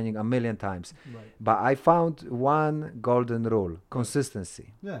skipping training a million times. Right. But I found one golden rule: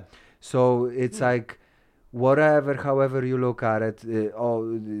 consistency. Yeah. So it's like whatever, however you look at it,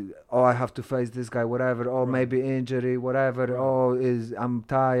 I have to face this guy, whatever, maybe injury, whatever, I'm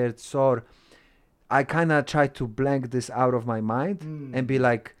tired, sore. I kind of try to blank this out of my mind and be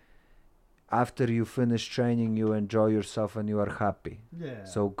like, after you finish training, you enjoy yourself and you are happy. Yeah.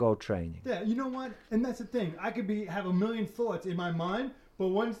 So go training. Yeah, you know what? And that's the thing. I could have a million thoughts in my mind, but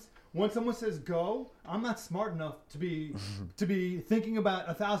once someone says go, I'm not smart enough to be thinking about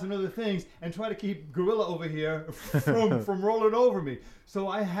 1,000 other things and try to keep gorilla over here from rolling over me. So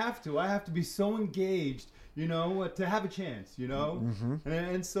I have to be so engaged, to have a chance,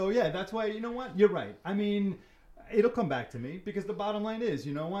 and so yeah, that's why, you're right. I mean, it'll come back to me, because the bottom line is,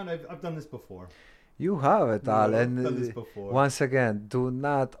 I've done this before. You have it, Al, I've and done this before. once again, do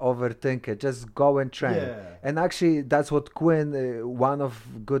not overthink it. Just go and train. Yeah. And actually, that's what Quinn. One of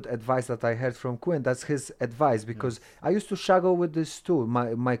good advice that I heard from Quinn. That's his advice, because I used to struggle with this too.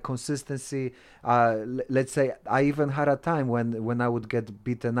 My consistency. Let's say I even had a time when I would get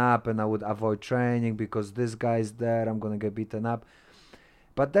beaten up and I would avoid training because this guy is there. I'm gonna get beaten up.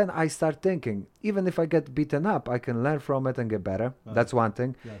 But then I start thinking, even if I get beaten up, I can learn from it and get better. That's one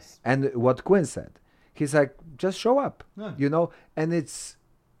thing. Yes. And what Quinn said, he's like, just show up, Yeah. and it's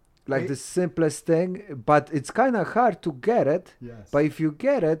like the simplest thing, but it's kind of hard to get it. Yes. But if you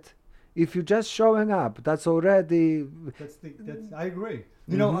get it, if you're just showing up, that's already. That's I agree.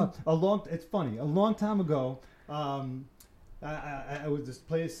 It's funny. A long time ago, I was this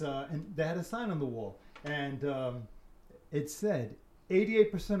place, and they had a sign on the wall, and it said,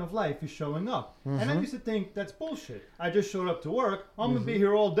 88% of life is showing up. And I used to think that's bullshit. I just showed up to work. I'm going to be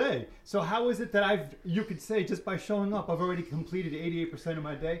here all day. So how is it that you could say just by showing up, I've already completed 88% of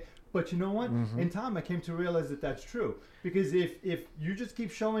my day? But you know what? In time, I came to realize that that's true. Because if you just keep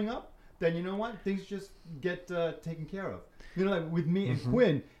showing up, then you know what? Things just get taken care of. Like with me and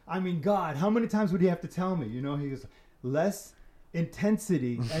Quinn, I mean, God, how many times would he have to tell me? He goes, less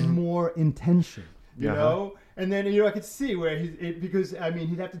intensity and more intention. You know, and then I could see where because I mean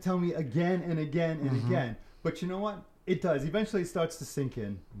he'd have to tell me again and again and again. But you know what? It does. Eventually, it starts to sink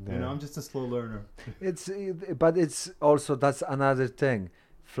in. I'm just a slow learner. But it's also, that's another thing.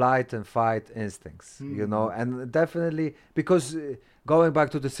 flight and fight instincts, you know, and definitely because going back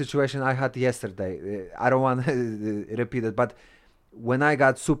to the situation I had yesterday, I don't want to repeat it, but when I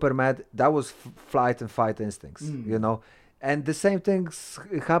got super mad, that was flight and fight instincts, you know. And the same thing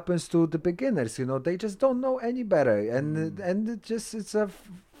happens to the beginners, you know. They just don't know any better, and it's a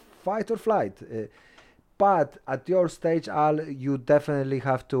fight or flight. But at your stage, Al, you definitely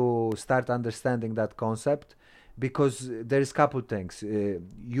have to start understanding that concept, because there is couple things.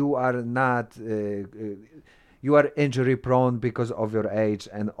 You are not, you are injury prone because of your age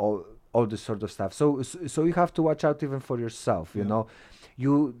and all this sort of stuff. So you have to watch out even for yourself. You know,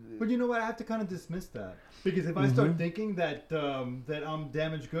 But you know what? I have to kind of dismiss that, because if I start thinking that that I'm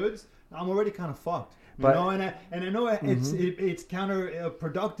damaged goods, I'm already kind of fucked. You know, and I know it's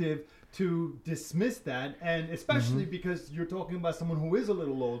counterproductive to dismiss that, and especially because you're talking about someone who is a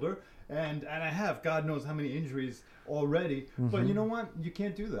little older, and I have God knows how many injuries already. But you know what? You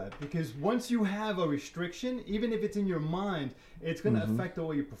can't do that, because once you have a restriction, even if it's in your mind, it's going to affect the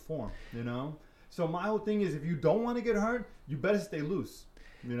way you perform, you know? So my whole thing is, if you don't want to get hurt, you better stay loose,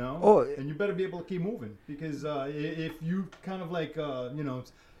 you know? And you better be able to keep moving, because if you kind of like, you know,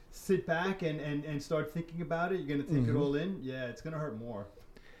 sit back and start thinking about it, you're going to take it all in, yeah, it's going to hurt more.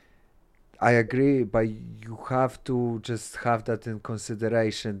 I agree, but you have to just have that in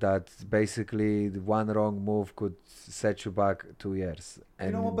consideration, that basically one wrong move could set you back 2 years. And,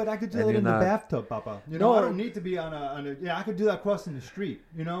 you know, but I could do that in the bathtub, Papa. You know, I don't need to be on a yeah, I could do that crossing the street,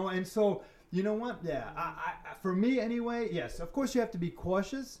 you know? And so, you know what? Yeah, I for me anyway, yes, of course you have to be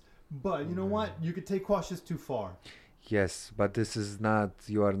cautious, but you know what? You could take cautious too far. Yes, but this is not,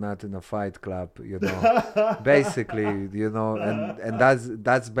 you are not in a fight club, you know. Basically, you know, and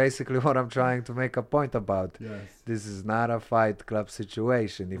that's basically what I'm trying to make a point about. Yes. This is not a fight club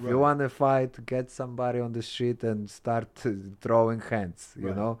situation. If you want to fight, get somebody on the street and start throwing hands,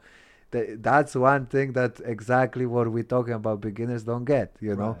 you know. That's one thing that exactly what we're talking about beginners don't get,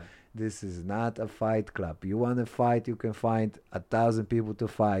 you know. This is not a fight club. You want to fight, you can find 1,000 people to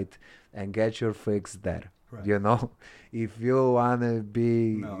fight and get your fix there. You know, if you want to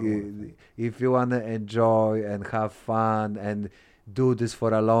be, if you want to enjoy and have fun and do this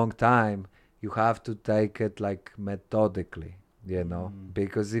for a long time, you have to take it like methodically, you know,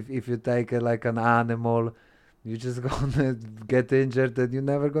 because if you take it like an animal, you're just going to get injured and you're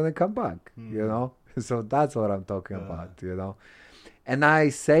never going to come back, you know. So that's what I'm talking about, you know. And I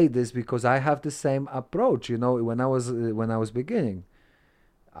say this because I have the same approach, you know. When I was beginning,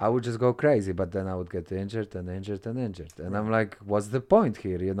 I would just go crazy, but then I would get injured and injured and injured. And I'm like, what's the point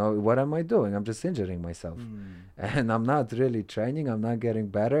here? You know, what am I doing? I'm just injuring myself. And I'm not really training. I'm not getting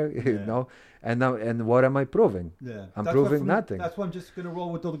better, you know. And what am I proving? Yeah. I'm proving nothing. That's why I'm just going to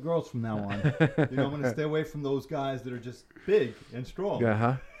roll with all the girls from now on. You know, I'm going to stay away from those guys that are just big and strong.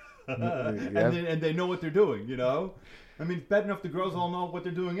 And they know what they're doing, you know. I mean, bad enough the girls all know what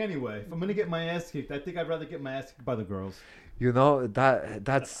they're doing anyway. If I'm going to get my ass kicked, I think I'd rather get my ass kicked by the girls. You know,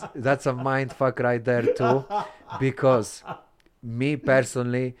 that's a mind fuck right there too, because me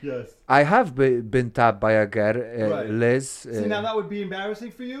personally, I have been tapped by a girl, Liz. See, now that would be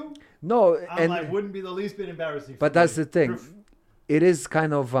embarrassing for you? No, wouldn't be the least bit embarrassing. But that's the thing. It is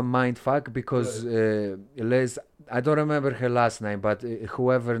kind of a mind fuck, because Liz, I don't remember her last name, but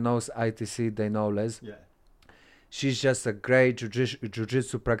whoever knows ITC, they know Liz. Yeah. She's just a great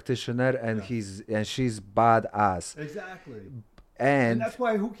jiu-jitsu practitioner, and she's badass. Exactly. And that's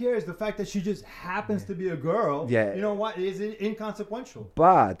why, who cares? The fact that she just happens to be a girl, you know what, is inconsequential.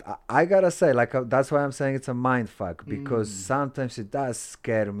 But I gotta say, like, that's why I'm saying it's a mind fuck, because sometimes it does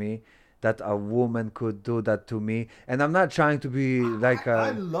scare me that a woman could do that to me. And I'm not trying to be like I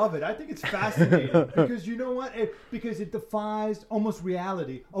love it. I think it's fascinating because you know what? Because it defies almost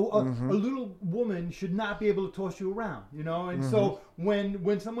reality. A little woman should not be able to toss you around, you know? And so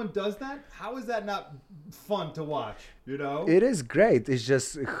when someone does that, how is that not fun to watch, you know? It is great. It's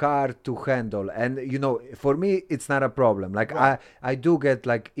just hard to handle. And, you know, for me, it's not a problem. Like, I do get,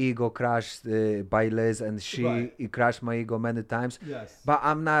 like, ego crushed by Liz, and she crushed my ego many times. Yes. But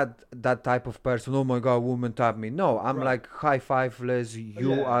I'm not that type of person, oh my God, woman tap me. No, I'm like, high five, Liz.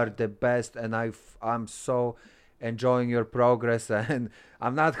 You are the best, and I'm so enjoying your progress, and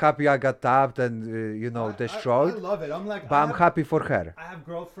I'm not happy I got tapped and you know, destroyed. I love it. I'm like, but I'm happy for her. I have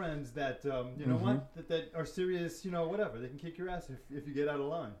girlfriends that you know what, that are serious. You know, whatever, they can kick your ass if you get out of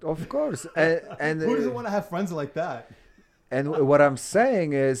line. Of course. And who doesn't want to have friends like that? And what I'm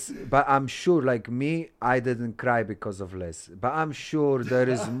saying is, but I'm sure, like me, I didn't cry because of Liz. But I'm sure there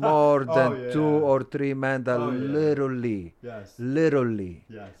is more Oh, than yeah. 2 or 3 men that Oh, yeah. literally, Yes. literally,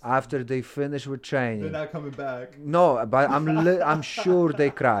 Yes. after they finish with They're training. not coming back. No, but I'm sure they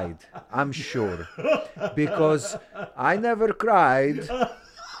cried. I'm sure. Because I never cried,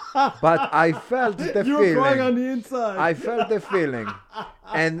 but I felt the You were feeling. crying on the inside. I felt the feeling,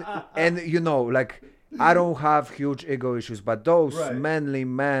 and you know, like I don't have huge ego issues, but those Right. manly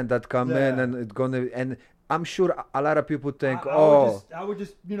men that come in Yeah. and it's gonna, and I'm sure a lot of people think, I would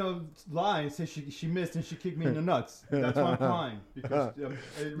just, lie and say she missed and she kicked me in the nuts. That's why I'm crying. Because it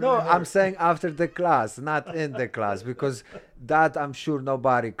really no, I'm hurt. saying after the class, not in the class, because that I'm sure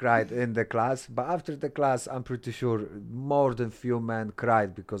nobody cried in the class, but after the class, I'm pretty sure more than few men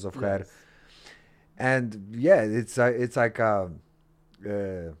cried because of her. Yes. And yeah, it's like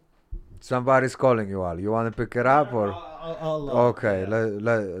somebody's calling you, Al. You want to pick it up or? I'll Okay, yeah.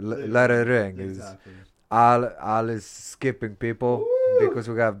 let it ring. Exactly. Al is skipping people because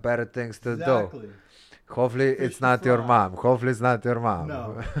we have better things to do. Exactly. Hopefully Fish it's to not your fry. mom. Hopefully it's not your mom.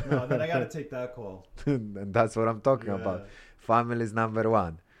 No, then I got to take that call. And that's what I'm talking about. Yeah. Family is number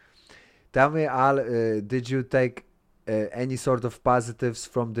one. Tell me, Al, did you take any sort of positives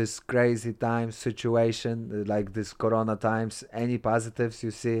from this crazy time situation, like this Corona times? Any positives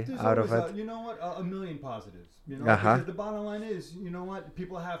you see There's out of always it? You know what? A million positives. Uh-huh. Because the bottom line is, you know what?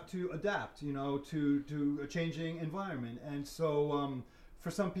 People have to adapt, to a changing environment. And so,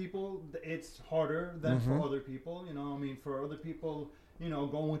 for some people, it's harder than for other people. For other people,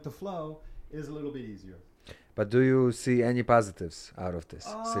 going with the flow is a little bit easier. But do you see any positives out of this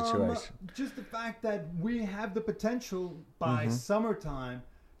situation? Just the fact that we have the potential by summertime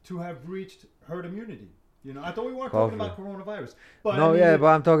to have reached herd immunity. I thought we weren't talking about coronavirus. But No, but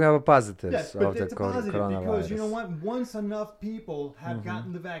I'm talking about positives yes, but of the it's a positive coronavirus. because you know what? Once enough people have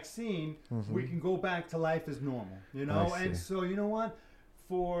gotten the vaccine, we can go back to life as normal. I And see. so you know what?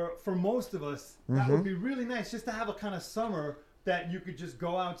 For most of us, that would be really nice just to have a kind of summer that you could just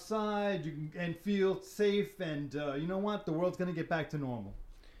go outside and feel safe, and you know what? The world's gonna get back to normal.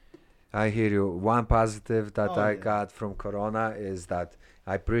 I hear you. One positive that Oh, I yeah. got from Corona is that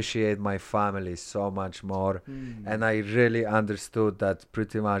I appreciate my family so much more. And I really understood that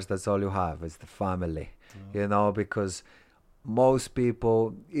pretty much that's all you have is the family, because most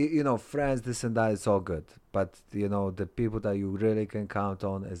people, friends, this and that, it's all good. But, the people that you really can count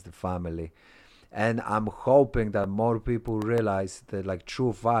on is the family. And I'm hoping that more people realize the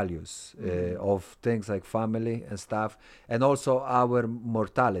true values of things like family and stuff, and also our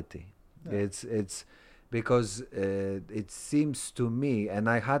mortality. Yeah. It's because it seems to me, and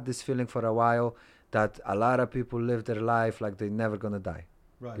I had this feeling for a while, that a lot of people live their life like they're never gonna die.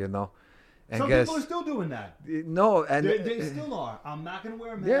 Right. And Some guess people are still doing that. no, and They still are. I'm not going to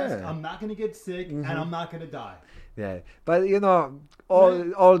wear a mask. Yeah. I'm not going to get sick, and I'm not going to die. yeah, but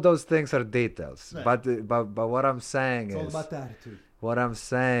Right. all those things are details. Right. But what I'm saying It's all is about the attitude. what I'm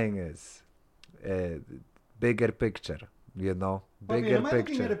saying is bigger picture. Bigger Am I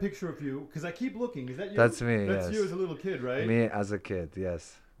looking at a picture. picture of you? Because I keep looking. Is that you? That's me. That's yes. you as a little kid, right? Me as a kid.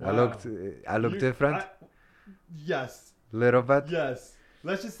 Yes. I Wow. look different. Yes. Little bit. Yes.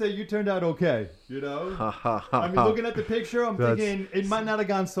 Let's just say you turned out okay. I mean, looking at the picture, I'm That's thinking it might not have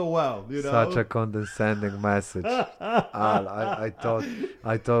gone so well. Such a condescending message. Al, I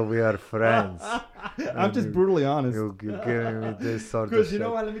thought we are friends. I'm just brutally honest. You're giving me this sort of Because shit. you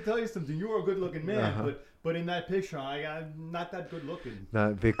know what? Let me tell you something. You were a good-looking man, but in that picture, I'm not that good-looking. No,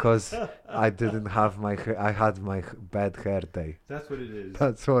 because I didn't have I had my bad hair day. That's what it is.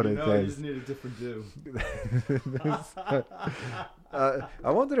 That's what you it know, You is. just need a different do.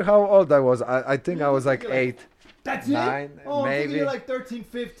 I wonder how old I was. I think I was like You're like 8. That's 9, it? Oh, I'm thinking maybe. you're like 13,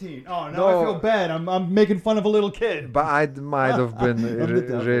 15. Oh, now I No. feel bad. I'm making fun of a little kid. But I might have been I'm the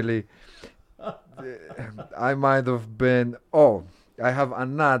devil. really. I might have been. Oh, I have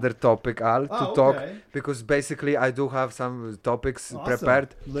another topic, Al, to talk okay. because basically I do have some topics Awesome. prepared.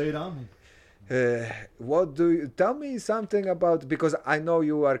 Lay it on me. What do you tell me something about? Because I know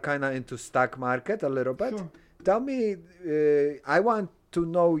you are kind of into stock market a little bit. Sure. Tell me, I want to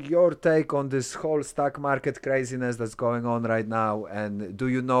know your take on this whole stock market craziness that's going on right now. And do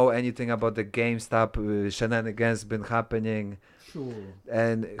you know anything about the GameStop shenanigans been happening? Sure.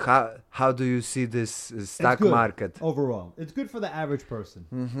 And how do you see this stock good. market? Overall, it's good for the average person.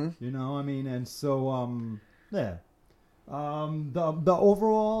 Mm-hmm. And so yeah. The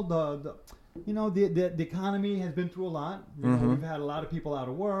overall the economy has been through a lot. We've had a lot of people out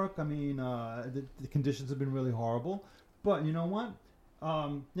of work. I mean, the conditions have been really horrible. But you know what?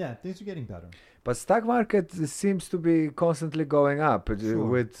 Yeah, things are getting better. But stock market seems to be constantly going up Sure.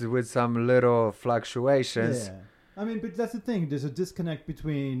 with some little fluctuations. Yeah. I mean, but that's the thing. There's a disconnect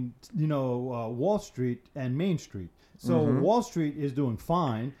between, Wall Street and Main Street. So Wall Street is doing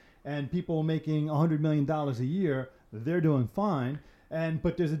fine, and people making $100 million a year, they're doing fine.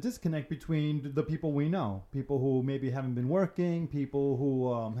 But there's a disconnect between the people we know, people who maybe haven't been working, people who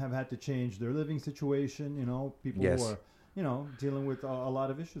have had to change their living situation, people Yes. who are, dealing with a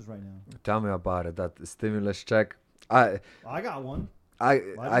lot of issues right now. Tell me about it. That stimulus check. I got one. I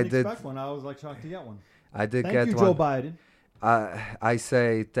I didn't did expect one. I was like shocked to get one. I did Thank get you, one. Joe Biden. I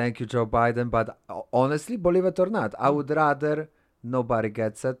say thank you, Joe Biden. But honestly, believe it or not, I would rather nobody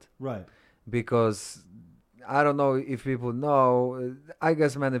gets it Right. because I don't know if people know. I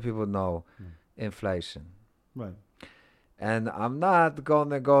guess many people know inflation. Right. And I'm not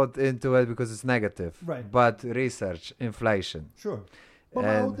gonna go into it because it's negative. Right. But research inflation. Sure. But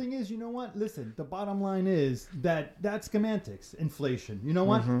my whole And- thing is, you know what? Listen, the bottom line is that's semantics, inflation. You know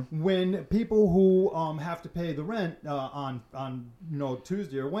what? When people who have to pay the rent on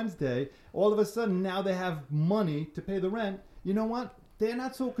Tuesday or Wednesday, all of a sudden now they have money to pay the rent. You know what? They're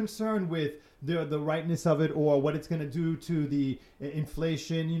not so concerned with the rightness of it or what it's going to do to the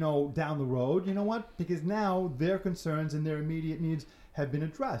inflation, down the road. You know what? Because now their concerns and their immediate needs have been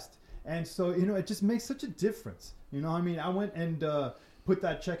addressed. And so, it just makes such a difference. I mean, I went and put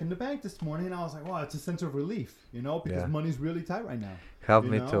that check in the bank this morning, and I was like, wow, it's a sense of relief, because Yeah. money's really tight right now. Help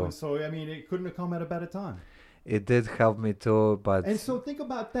me too. And so, I mean, it couldn't have come at a better time. It did help me too, but And so think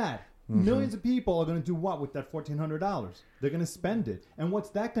about that. Millions of people are going to do what with that $1,400? They're going to spend it. And what's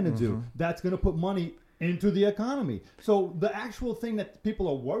that going to do? That's going to put money into the economy. So the actual thing that people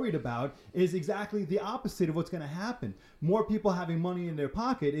are worried about is exactly the opposite of what's going to happen. More people having money in their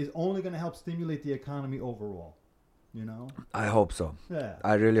pocket is only going to help stimulate the economy overall. I hope so. Yeah.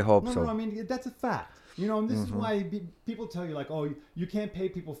 I really hope No, so. I mean, that's a fact. And this is why people tell you, like, oh, you can't pay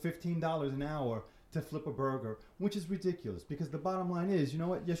people $15 an hour to flip a burger, which is ridiculous because the bottom line is, you know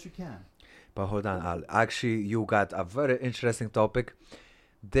what? Yes, you can. But hold on, Al. Actually, you got a very interesting topic.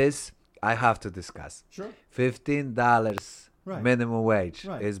 This I have to discuss. Sure. $15 Right. minimum wage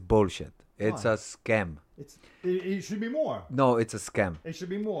Right. is bullshit. It's Why? a scam. It should be more. No, it's a scam. It should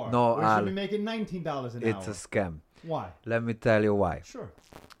be more. No, we should Al. be making $19 an It's hour. a scam. Why? Let me tell you why. Sure.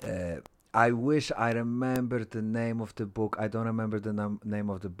 I wish I remember the name of the book. I don't remember the name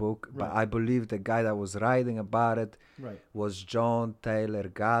of the book, but Right. I believe the guy that was writing about it Right. was John Taylor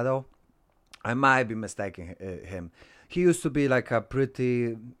Gatto. I might be mistaking him. He used to be like a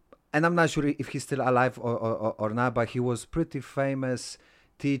pretty, and I'm not sure if he's still alive or not, but he was pretty famous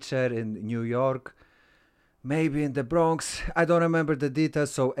teacher in New York, maybe in the Bronx. I don't remember the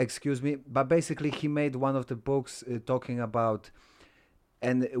details, so excuse me. But basically, he made one of the books talking about,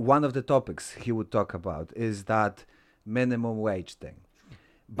 and one of the topics he would talk about is that minimum wage thing.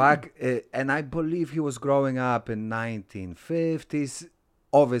 Back, and I believe he was growing up in 1950s.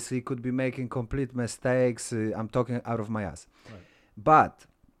 Obviously, could be making complete mistakes. I'm talking out of my ass. Right. But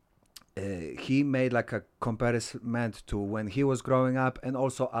he made like a comparison to when he was growing up, and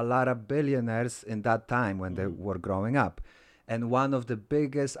also a lot of billionaires in that time when they were growing up. And one of the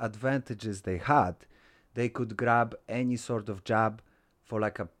biggest advantages they had, they could grab any sort of job for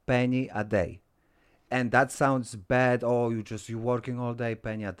like a penny a day. And that sounds bad. Oh, you're working all day,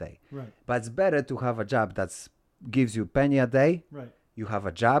 penny a day. Right. But it's better to have a job that gives you penny a day. Right. You have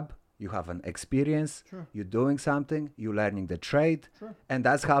a job, you have an experience, Sure. you're doing something, you're learning the trade. Sure. And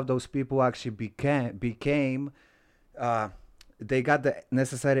that's how those people actually became they got the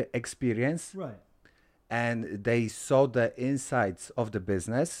necessary experience, Right. and they saw the insights of the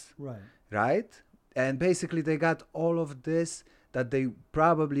business, Right. right? And basically they got all of this that they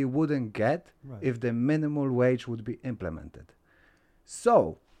probably wouldn't get Right. if the minimum wage would be implemented.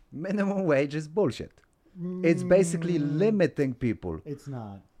 So minimum wage is bullshit. It's basically limiting people. It's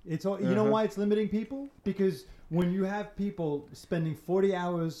not. It's all, you know why it's limiting people? Because when you have people spending 40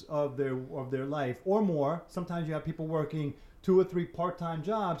 hours of their life or more, sometimes you have people working 2 or 3 part-time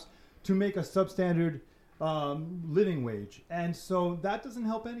jobs to make a substandard living wage, and so that doesn't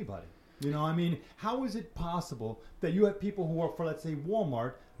help anybody. I mean, how is it possible that you have people who work for, let's say,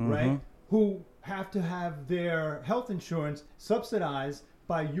 Walmart, right, who have to have their health insurance subsidized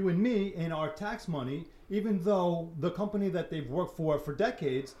by you and me in our tax money, even though the company that they've worked for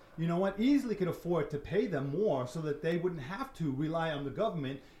decades, easily could afford to pay them more so that they wouldn't have to rely on the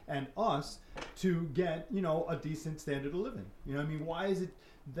government and us to get, a decent standard of living. I mean, why is it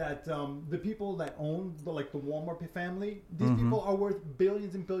that the people that own the Walmart family, these people are worth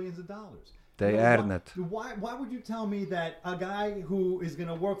billions and billions of dollars? They You know, earn it. Why would you tell me that a guy who is going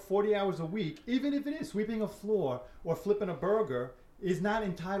to work 40 hours a week, even if it is sweeping a floor or flipping a burger, is not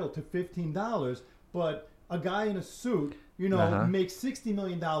entitled to $15, but a guy in a suit, you know, makes $60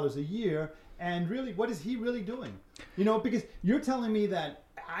 million a year, and really, what is he really doing? You know, because you're telling me that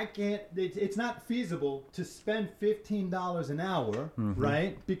I can't, it's not feasible to spend $15 an hour,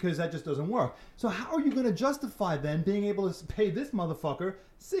 right? Because that just doesn't work. So how are you going to justify then being able to pay this motherfucker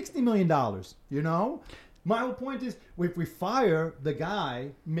 $60 million, you know? My whole point is, if we fire the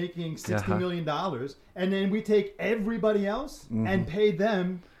guy making $60 million dollars, and then we take everybody else and pay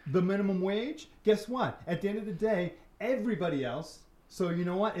them the minimum wage, guess what? At the end of the day, everybody else, so you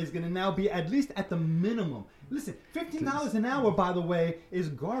know what, is going to now be at least at the minimum. Listen, $15 an hour, by the way, is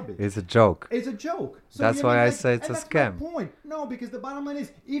garbage. It's a joke. It's a joke. So, That's you know, why I like, say it's a that's scam. my point. No, because the bottom line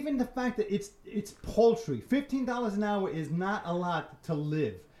is, even the fact that it's paltry. $15 an hour is not a lot to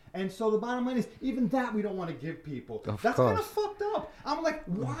live. And so the bottom line is, even that we don't want to give people. That's kind of fucked up. I'm like,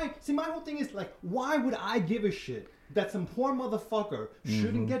 why? See, my whole thing is like, why would I give a shit that some poor motherfucker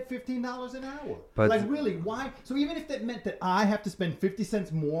shouldn't get $15 an hour? But like, really, why? So even if that meant that I have to spend 50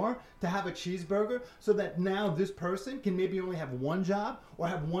 cents more to have a cheeseburger, so that now this person can maybe only have one job, or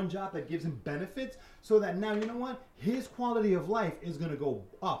have one job that gives him benefits, so that now, you know what? His quality of life is going to go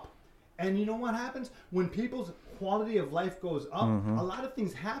up. And you know what happens? When people's quality of life goes up, a lot of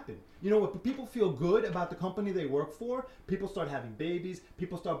things happen. You know, when people feel good about the company they work for, people start having babies,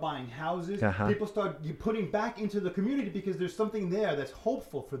 people start buying houses, people start putting back into the community because there's something there that's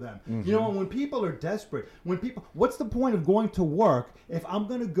hopeful for them. You know, and when people are desperate, what's the point of going to work if I'm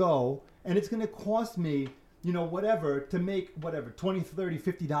going to go and it's going to cost me, you know, whatever, to make whatever, $20, $30,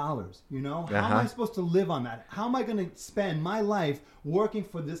 $50, you know? How am I supposed to live on that? How am I going to spend my life working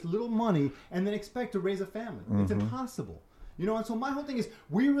for this little money and then expect to raise a family? It's impossible. You know, and so my whole thing is,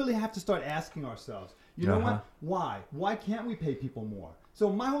 we really have to start asking ourselves, you know what? Why? Why can't we pay people more?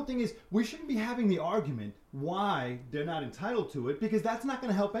 So my whole thing is, we shouldn't be having the argument why they're not entitled to it, because that's not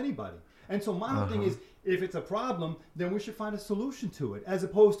going to help anybody. And so my whole thing is, if it's a problem, then we should find a solution to it, as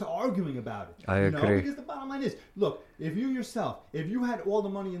opposed to arguing about it. I agree. Because the bottom line is, look, if you yourself, if you had all the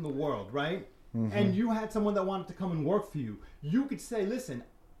money in the world, right, and you had someone that wanted to come and work for you, you could say, listen,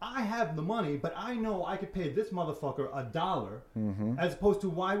 I have the money, but I know I could pay this motherfucker $1, as opposed to,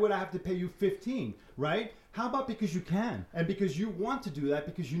 why would I have to pay you 15, right? How about because you can, and because you want to do that,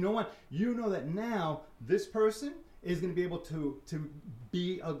 because you know what? You know that now this person is going to be able to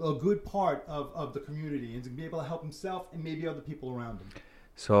be a good part of the community, and to be able to help himself and maybe other people around him.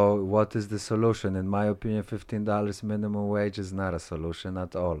 So what is the solution? In my opinion, $15 minimum wage is not a solution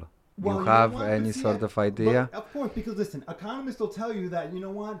at all. Well, you have any sort of idea? But of course, because listen, economists will tell you that, you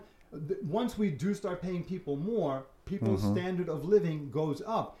know what, once we do start paying people more, people's standard of living goes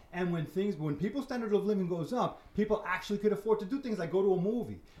up. And when people's standard of living goes up, people actually could afford to do things like go to a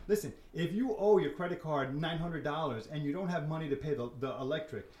movie. Listen, if you owe your credit card $900 and you don't have money to pay the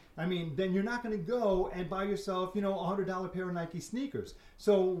electric, I mean, then you're not going to go and buy yourself, you know, a $100 pair of Nike sneakers.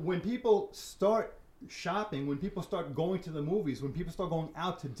 So when people start shopping, when people start going to the movies, when people start going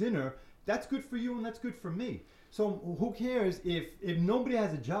out to dinner, that's good for you and that's good for me. So who cares if nobody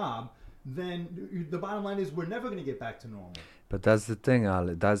has a job? Then the bottom line is, we're never going to get back to normal. But that's the thing,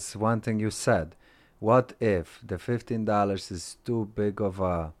 Ali. That's one thing you said. What if the $15 is too big of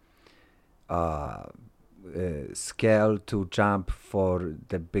a scale to jump for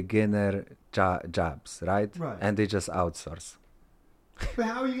the beginner jobs, right? Right. And they just outsource. But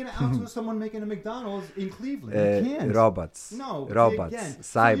how are you going to outsource someone making a McDonald's in Cleveland? You can't. Robots. No. Robots. Again.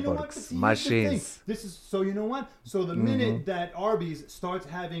 Cyborgs. So Machines. This is, so you know what? So the minute that Arby's starts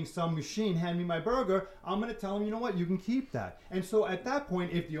having some machine hand me my burger, I'm going to tell them, you know what? You can keep that. And so at that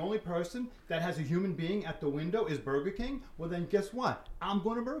point, if the only person that has a human being at the window is Burger King, well then guess what? I'm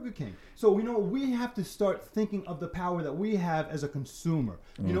going to Burger King. So, you know, we have to start thinking of the power that we have as a consumer.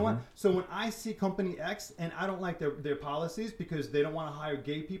 You know what? So when I see Company X and I don't like their policies because they don't want to hire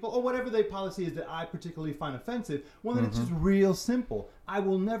gay people, or whatever their policy is that I particularly find offensive, well then it's just real simple. I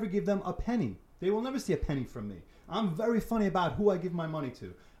will never give them a penny. They will never see a penny from me. I'm very funny about who I give my money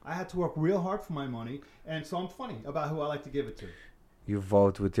to. I had to work real hard for my money, and so I'm funny about who I like to give it to. You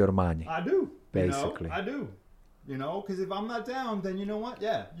vote with your money. I do. Basically. You know, I do. You know, because if I'm not down, then you know what?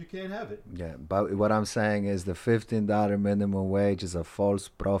 Yeah, you can't have it. Yeah, but what I'm saying is the $15 minimum wage is a false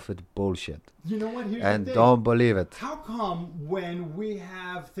profit bullshit. You know what? Here's And the thing. don't believe it. How come when we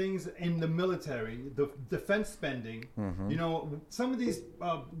have things in the military, the defense spending, you know, some of these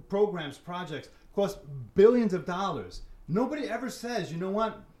programs, projects cost billions of dollars. Nobody ever says, you know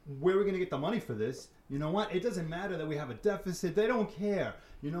what, where are we going to get the money for this? You know what? It doesn't matter that we have a deficit. They don't care.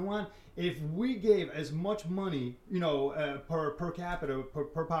 You know what? If we gave as much money, per capita,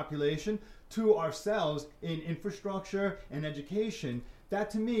 per population, to ourselves in infrastructure and education, that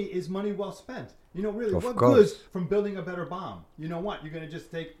to me is money well spent. Really, Of what course. good from building a better bomb? You know what? You're going to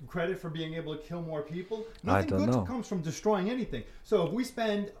just take credit for being able to kill more people? Nothing don't good know. comes from destroying anything. So if we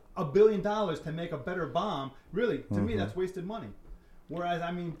spend $1 billion to make a better bomb, really, to me, that's wasted money. Whereas,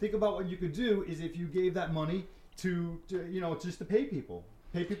 think about what you could do is if you gave that money to just to pay people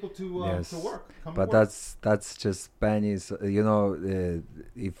to Yes. work. Come But to work. that's just pennies.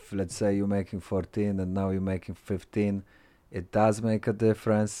 If let's say you're making 14 and now you're making 15, it does make a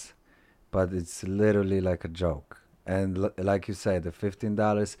difference, but it's literally like a joke. And like you say, the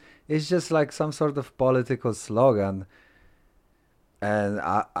 $15 is just like some sort of political slogan. And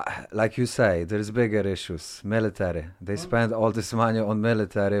like you say, there's bigger issues. Military. They spend all this money on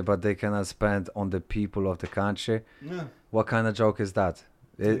military, but they cannot spend on the people of the country. Yeah. What kind of joke is that?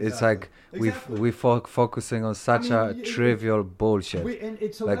 It's Exactly. like we focusing on such a trivial bullshit.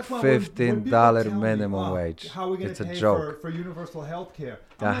 So Like that's why when $15 people tell me, minimum wage. How are we going It's to a pay joke. for universal health care?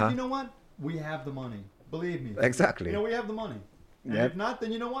 I'm Uh-huh. like, you know what? We have the money. Believe me. Exactly. We have the money. And Yep. if not,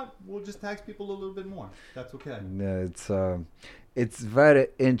 then you know what? We'll just tax people a little bit more. That's okay. Yeah, it's very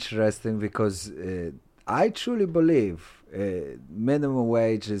interesting because I truly believe minimum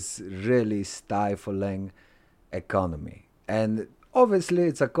wage is really stifling economy, and obviously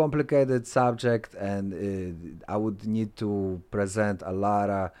it's a complicated subject, and I would need to present a lot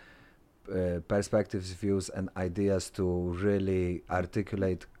of perspectives, views, and ideas to really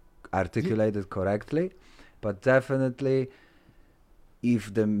articulate it correctly, but definitely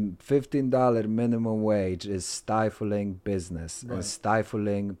if the $15 minimum wage is stifling business Right. and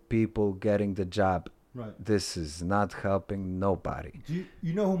stifling people getting the job, Right. this is not helping nobody. Do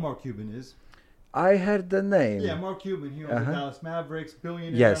you know who Mark Cuban is? I heard the name. Yeah, Mark Cuban. He owns the Uh-huh. Dallas Mavericks,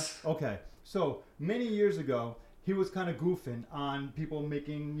 billionaire. Yes. Okay. So many years ago, he was kind of goofing on people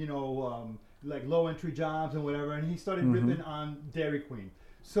making, like low entry jobs and whatever, and he started ripping on Dairy Queen.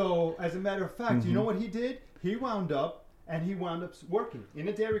 So as a matter of fact, you know what he did? He wound up working in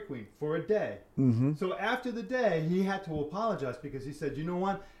a Dairy Queen for a day. Mm-hmm. So after the day, he had to apologize because he said, you know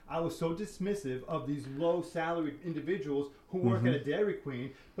what? I was so dismissive of these low salaried individuals who work at a Dairy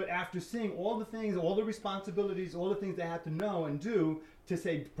Queen. But after seeing all the things, all the responsibilities, all the things they had to know and do to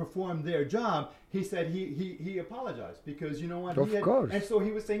perform their job, he said he apologized because you know what? Of course. And so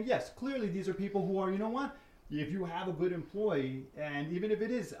he was saying, yes, clearly these are people who are, you know what? If you have a good employee, and even if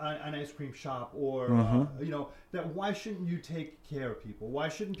it is an ice cream shop or, that why shouldn't you take care of people? Why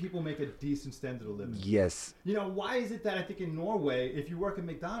shouldn't people make a decent standard of living? Yes, Why is it that I think in Norway, if you work at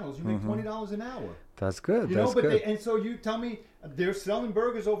McDonald's, you make $20 an hour? that's good. You know, That's but good. and so you tell me they're selling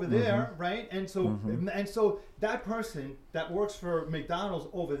burgers over there, right? And so that person that works for McDonald's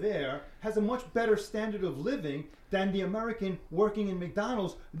over there has a much better standard of living than the American working in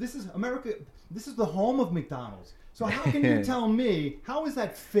McDonald's. This is America. This is the home of McDonald's. So how can you tell me, how is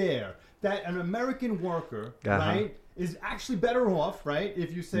that fair that an American worker, right, is actually better off, right?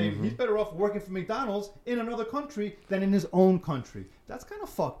 If you say he's better off working for McDonald's in another country than in his own country. That's kind of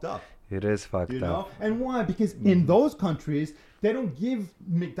fucked up. It is fucked You up. know? And why? Because in those countries, they don't give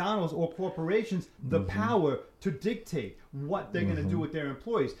McDonald's or corporations the power to dictate what they're going to do with their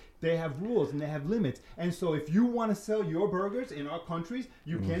employees. They have rules and they have limits. And so if you want to sell your burgers in our countries,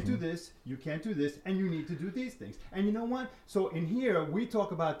 you can't do this, you can't do this, and you need to do these things. And you know what? So in here, we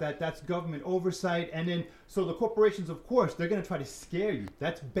talk about that. That's government oversight. And then, so the corporations, of course, they're going to try to scare you.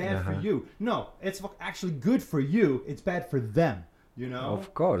 That's bad for you. No, it's actually good for you. It's bad for them. You know?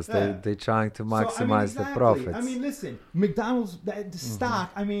 Of course, Yeah. they're trying to So, maximize the exactly. profits. I mean, listen, McDonald's the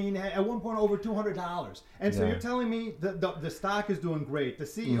stock. I mean, at one point over $200, and so Yeah. you're telling me the stock is doing great, the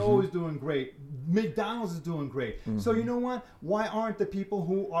CEO is doing great, McDonald's is doing great. So you know what? Why aren't the people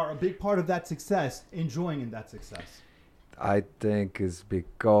who are a big part of that success enjoying in that success? I think it's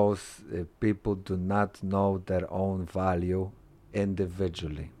because people do not know their own value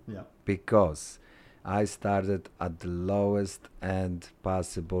individually. Yeah. Because I started at the lowest end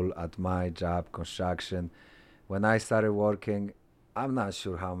possible at my job, construction. When I started working, I'm not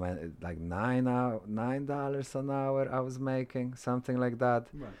sure how many, like $9 an hour I was making, something like that.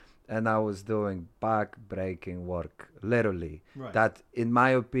 Right. And I was doing back-breaking work, literally. Right. That, in my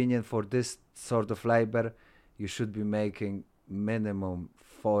opinion, for this sort of labor, you should be making minimum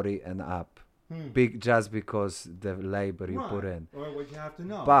 40 and up. Just because the labor you put in. Or what you have to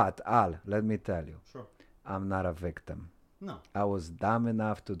know. But Al, let me tell you, Sure. I'm not a victim. No. I was dumb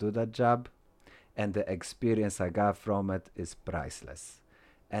enough to do that job, and the experience I got from it is priceless.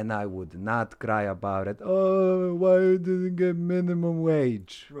 and I would not cry about it. Oh, why you didn't get minimum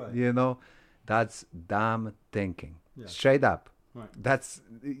wage? Right. You know, that's dumb thinking. Yeah. Straight up. Right. That's,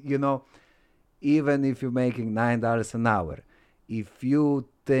 even if you're making $9 an hour, if you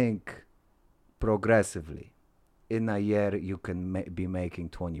think progressively, in a year you can be making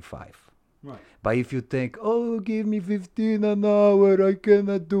 25. Right. But if you think, oh, give me 15 an hour, I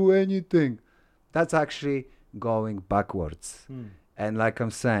cannot do anything, that's actually going backwards. And like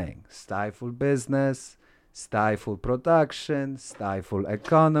I'm saying, stifle business, stifle production, stifle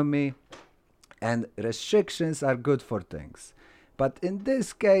economy, and restrictions are good for things. But in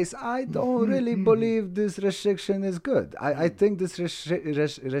this case, I don't really believe this restriction is good. I think this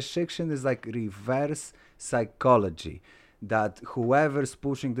restriction is like reverse psychology, that whoever's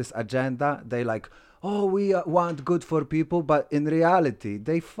pushing this agenda, they like, oh, we want good for people, but in reality,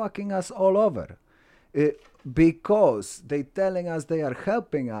 they fucking us all over. Because they telling us they are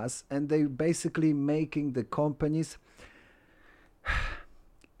helping us, and they basically making the companies...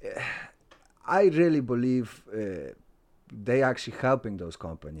 I really believe they actually helping those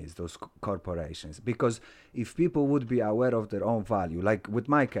companies, those corporations, because if people would be aware of their own value, like with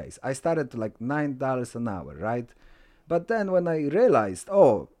my case, I started like $9 an hour, right? But then when I realized,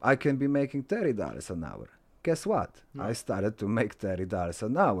 oh, I can be making $30 an hour, guess what? Right. I started to make $30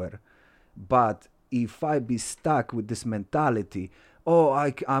 an hour. But if I be stuck with this mentality, oh,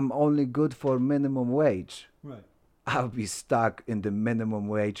 I'm only good for minimum wage, Right. I'll be stuck in the minimum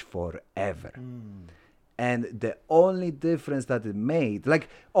wage forever. And the only difference that it made, like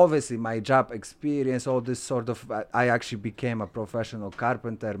obviously my job experience, all this sort of, I actually became a professional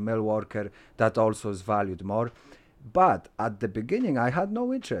carpenter, mill worker, that also is valued more. But at the beginning, I had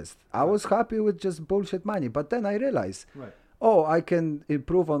no interest. I was happy with just bullshit money. But then I realized, Right. oh, I can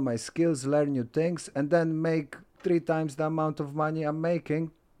improve on my skills, learn new things, and then make 3 times the amount of money I'm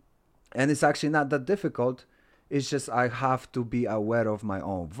making. And it's actually not that difficult. It's just I have to be aware of my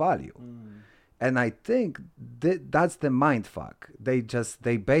own value. And I think that's the mind fuck. They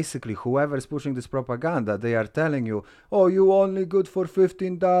basically, whoever's pushing this propaganda, they are telling you, oh, you only good for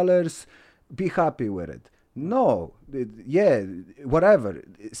 $15, be happy with it. No, whatever.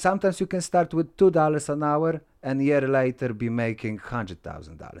 Sometimes you can start with $2 an hour and a year later be making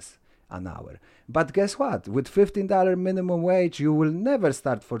 $100,000 an hour. But guess what? With $15 minimum wage, you will never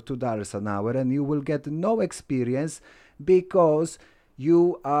start for $2 an hour, and you will get no experience because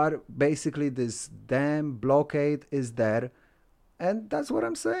you are basically, this damn blockade is there. And that's what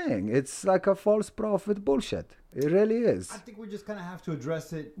I'm saying. It's like a false prophet bullshit. It really is. I think we just kind of have to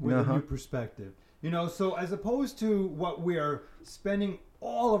address it with a new perspective. So as opposed to what we are spending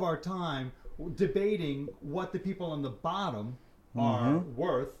all of our time debating what the people on the bottom are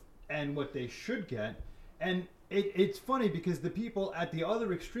worth and what they should get. And it's funny because the people at the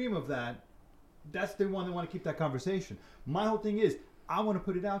other extreme of that's the one that want to keep that conversation. My whole thing is, I want to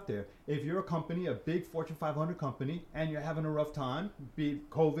put it out there. If you're a company, a big Fortune 500 company, and you're having a rough time, be it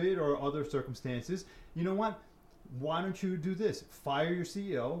COVID or other circumstances, you know what? Why don't you do this? Fire your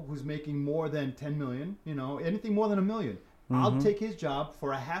CEO who's making more than 10 million, anything more than $1 million. I'll take his job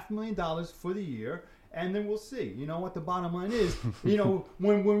for $500,000 for the year, and then we'll see. You know what the bottom line is?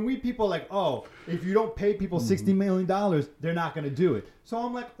 When we people like, oh, if you don't pay people $60 million, they're not going to do it. So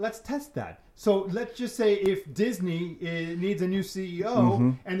I'm like, let's test that. So let's just say if Disney needs a new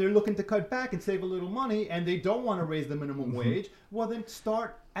CEO and they're looking to cut back and save a little money and they don't want to raise the minimum wage, well, then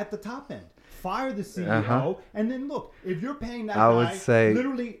start at the top end. Fire the CEO, and then look, if you're paying that guy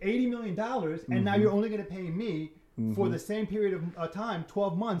literally $80 million, and now you're only going to pay me for the same period of time,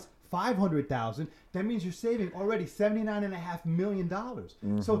 12 months, $500,000, that means you're saving already $79.5 million.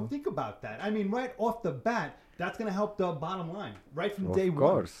 So think about that. I mean, right off the bat, that's going to help the bottom line, right from day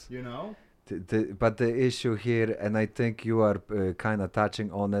one. But the issue here, and I think you are kind of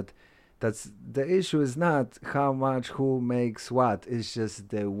touching on it, that's the issue is not how much who makes what. It's just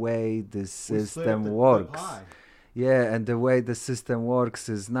the way the system works. Yeah, and the way the system works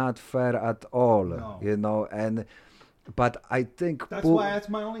is not fair at all. No. But I think that's why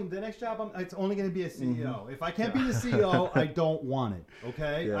the next job. It's only going to be a CEO. If I can't be the CEO, I don't want it.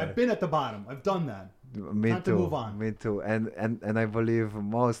 Okay, yeah. I've been at the bottom. I've done that. Me Time too. To move on. Me too. And I believe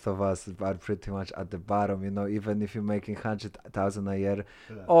most of us are pretty much at the bottom. Even if you're making 100,000 a year,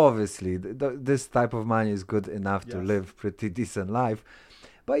 obviously this type of money is good enough to live pretty decent life.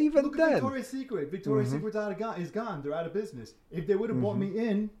 But even look then, at Victoria's Secret. Victoria's Secret's is gone. They're out of business. If they would have brought me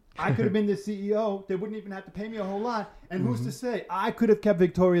in, I could have been the CEO. They wouldn't even have to pay me a whole lot. And who's to say I could have kept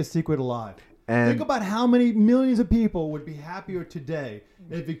Victoria's Secret alive? And think about how many millions of people would be happier today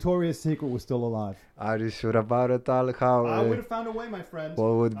if Victoria's Secret was still alive. are you sure about it, Al? How? I would have found a way, my friend.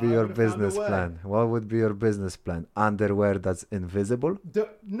 What would be I your would have found a business way. plan? What would be your business plan? Underwear that's invisible?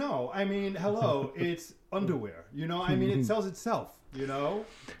 No, I mean, hello, it's underwear. You know, I mean, it sells itself. You know.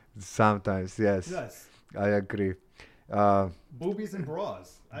 Sometimes, yes. Yes. I agree. Boobies and bras.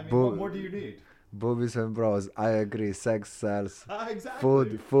 I mean, Bo- what more do you need? Boobies and bras. I agree. Sex sells.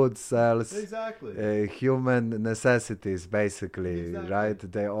 Exactly. Food sells. Exactly. Human necessities, basically, Exactly. right?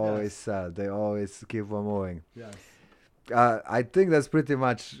 They always Yes. sell. They always keep on moving. Yes. I think that's pretty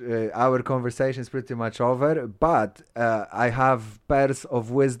much our conversation is pretty much over. But I have Pearls of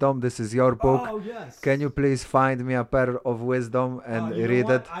Wisdom. This is your book. Oh yes. Can you please find me a Pearl of Wisdom and you know read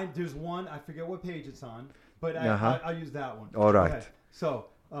what? it? There's one. I forget what page it's on, but Uh-huh. I'll use that one. All right. Okay. So,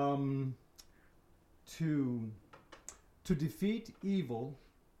 to defeat evil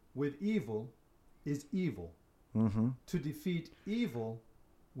with evil is evil. Mm-hmm. To defeat evil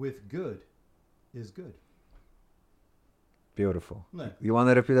with good is good. Beautiful. Yeah. You want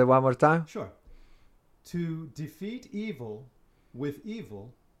to repeat it one more time? Sure. To defeat evil with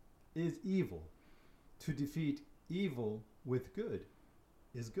evil is evil. To defeat evil with good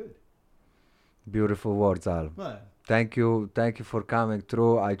is good. Beautiful words, Al. Yeah. Thank you for coming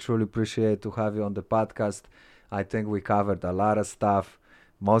through. I truly appreciate to have you on the podcast. I think we covered a lot of stuff,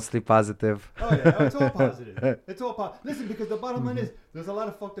 mostly positive. Oh yeah, it's all positive. It's all positive. Listen, because the bottom line is there's a lot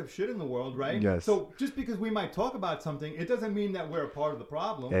of fucked up shit in the world, right? Yes. So just because we might talk about something, it doesn't mean that we're a part of the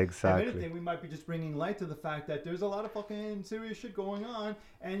problem. Exactly. If anything, we might be just bringing light to the fact that there's a lot of fucking serious shit going on,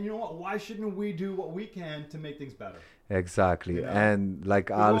 and you know what? Why shouldn't we do what we can to make things better? Exactly. You know? And like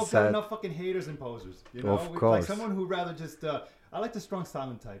We've Al all got said, enough fucking haters and posers. You know, Of Like course. someone who rather just. I like the strong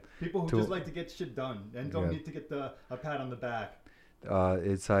silent type. People who To- just like to get shit done and don't Yeah. need to get a pat on the back.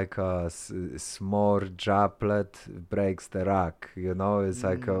 it's like a small droplet breaks the rock. You know, it's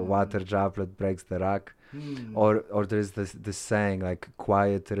like a water droplet breaks the rock. Or there's this saying like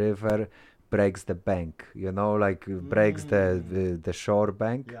quiet river breaks the bank. You know, like breaks the shore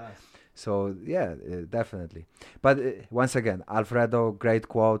bank. Yes. So yeah, definitely. But once again, Alfredo, great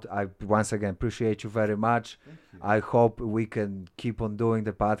quote. I once again appreciate you very much. Thank you. I hope we can keep on doing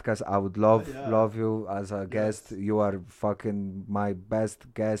the podcast. I would love you as a guest. You are fucking my best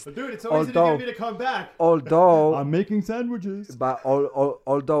guest. But dude, it's so easy to Although- get me to come back. Although, I'm making sandwiches. but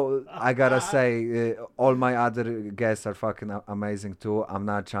although I gotta say, all my other guests are fucking amazing too. I'm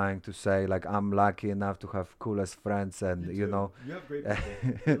not trying to say like I'm lucky enough to have coolest friends and you too. know. You have great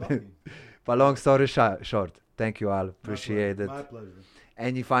people. You're lucky. But long story short, thank you all. Appreciate it. My pleasure.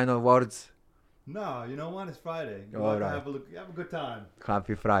 Any final words? No, you know what? It's Friday. You All have to right. have a good time.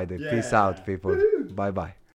 Happy Friday. Yeah. Peace out, people. Woo-hoo. Bye bye.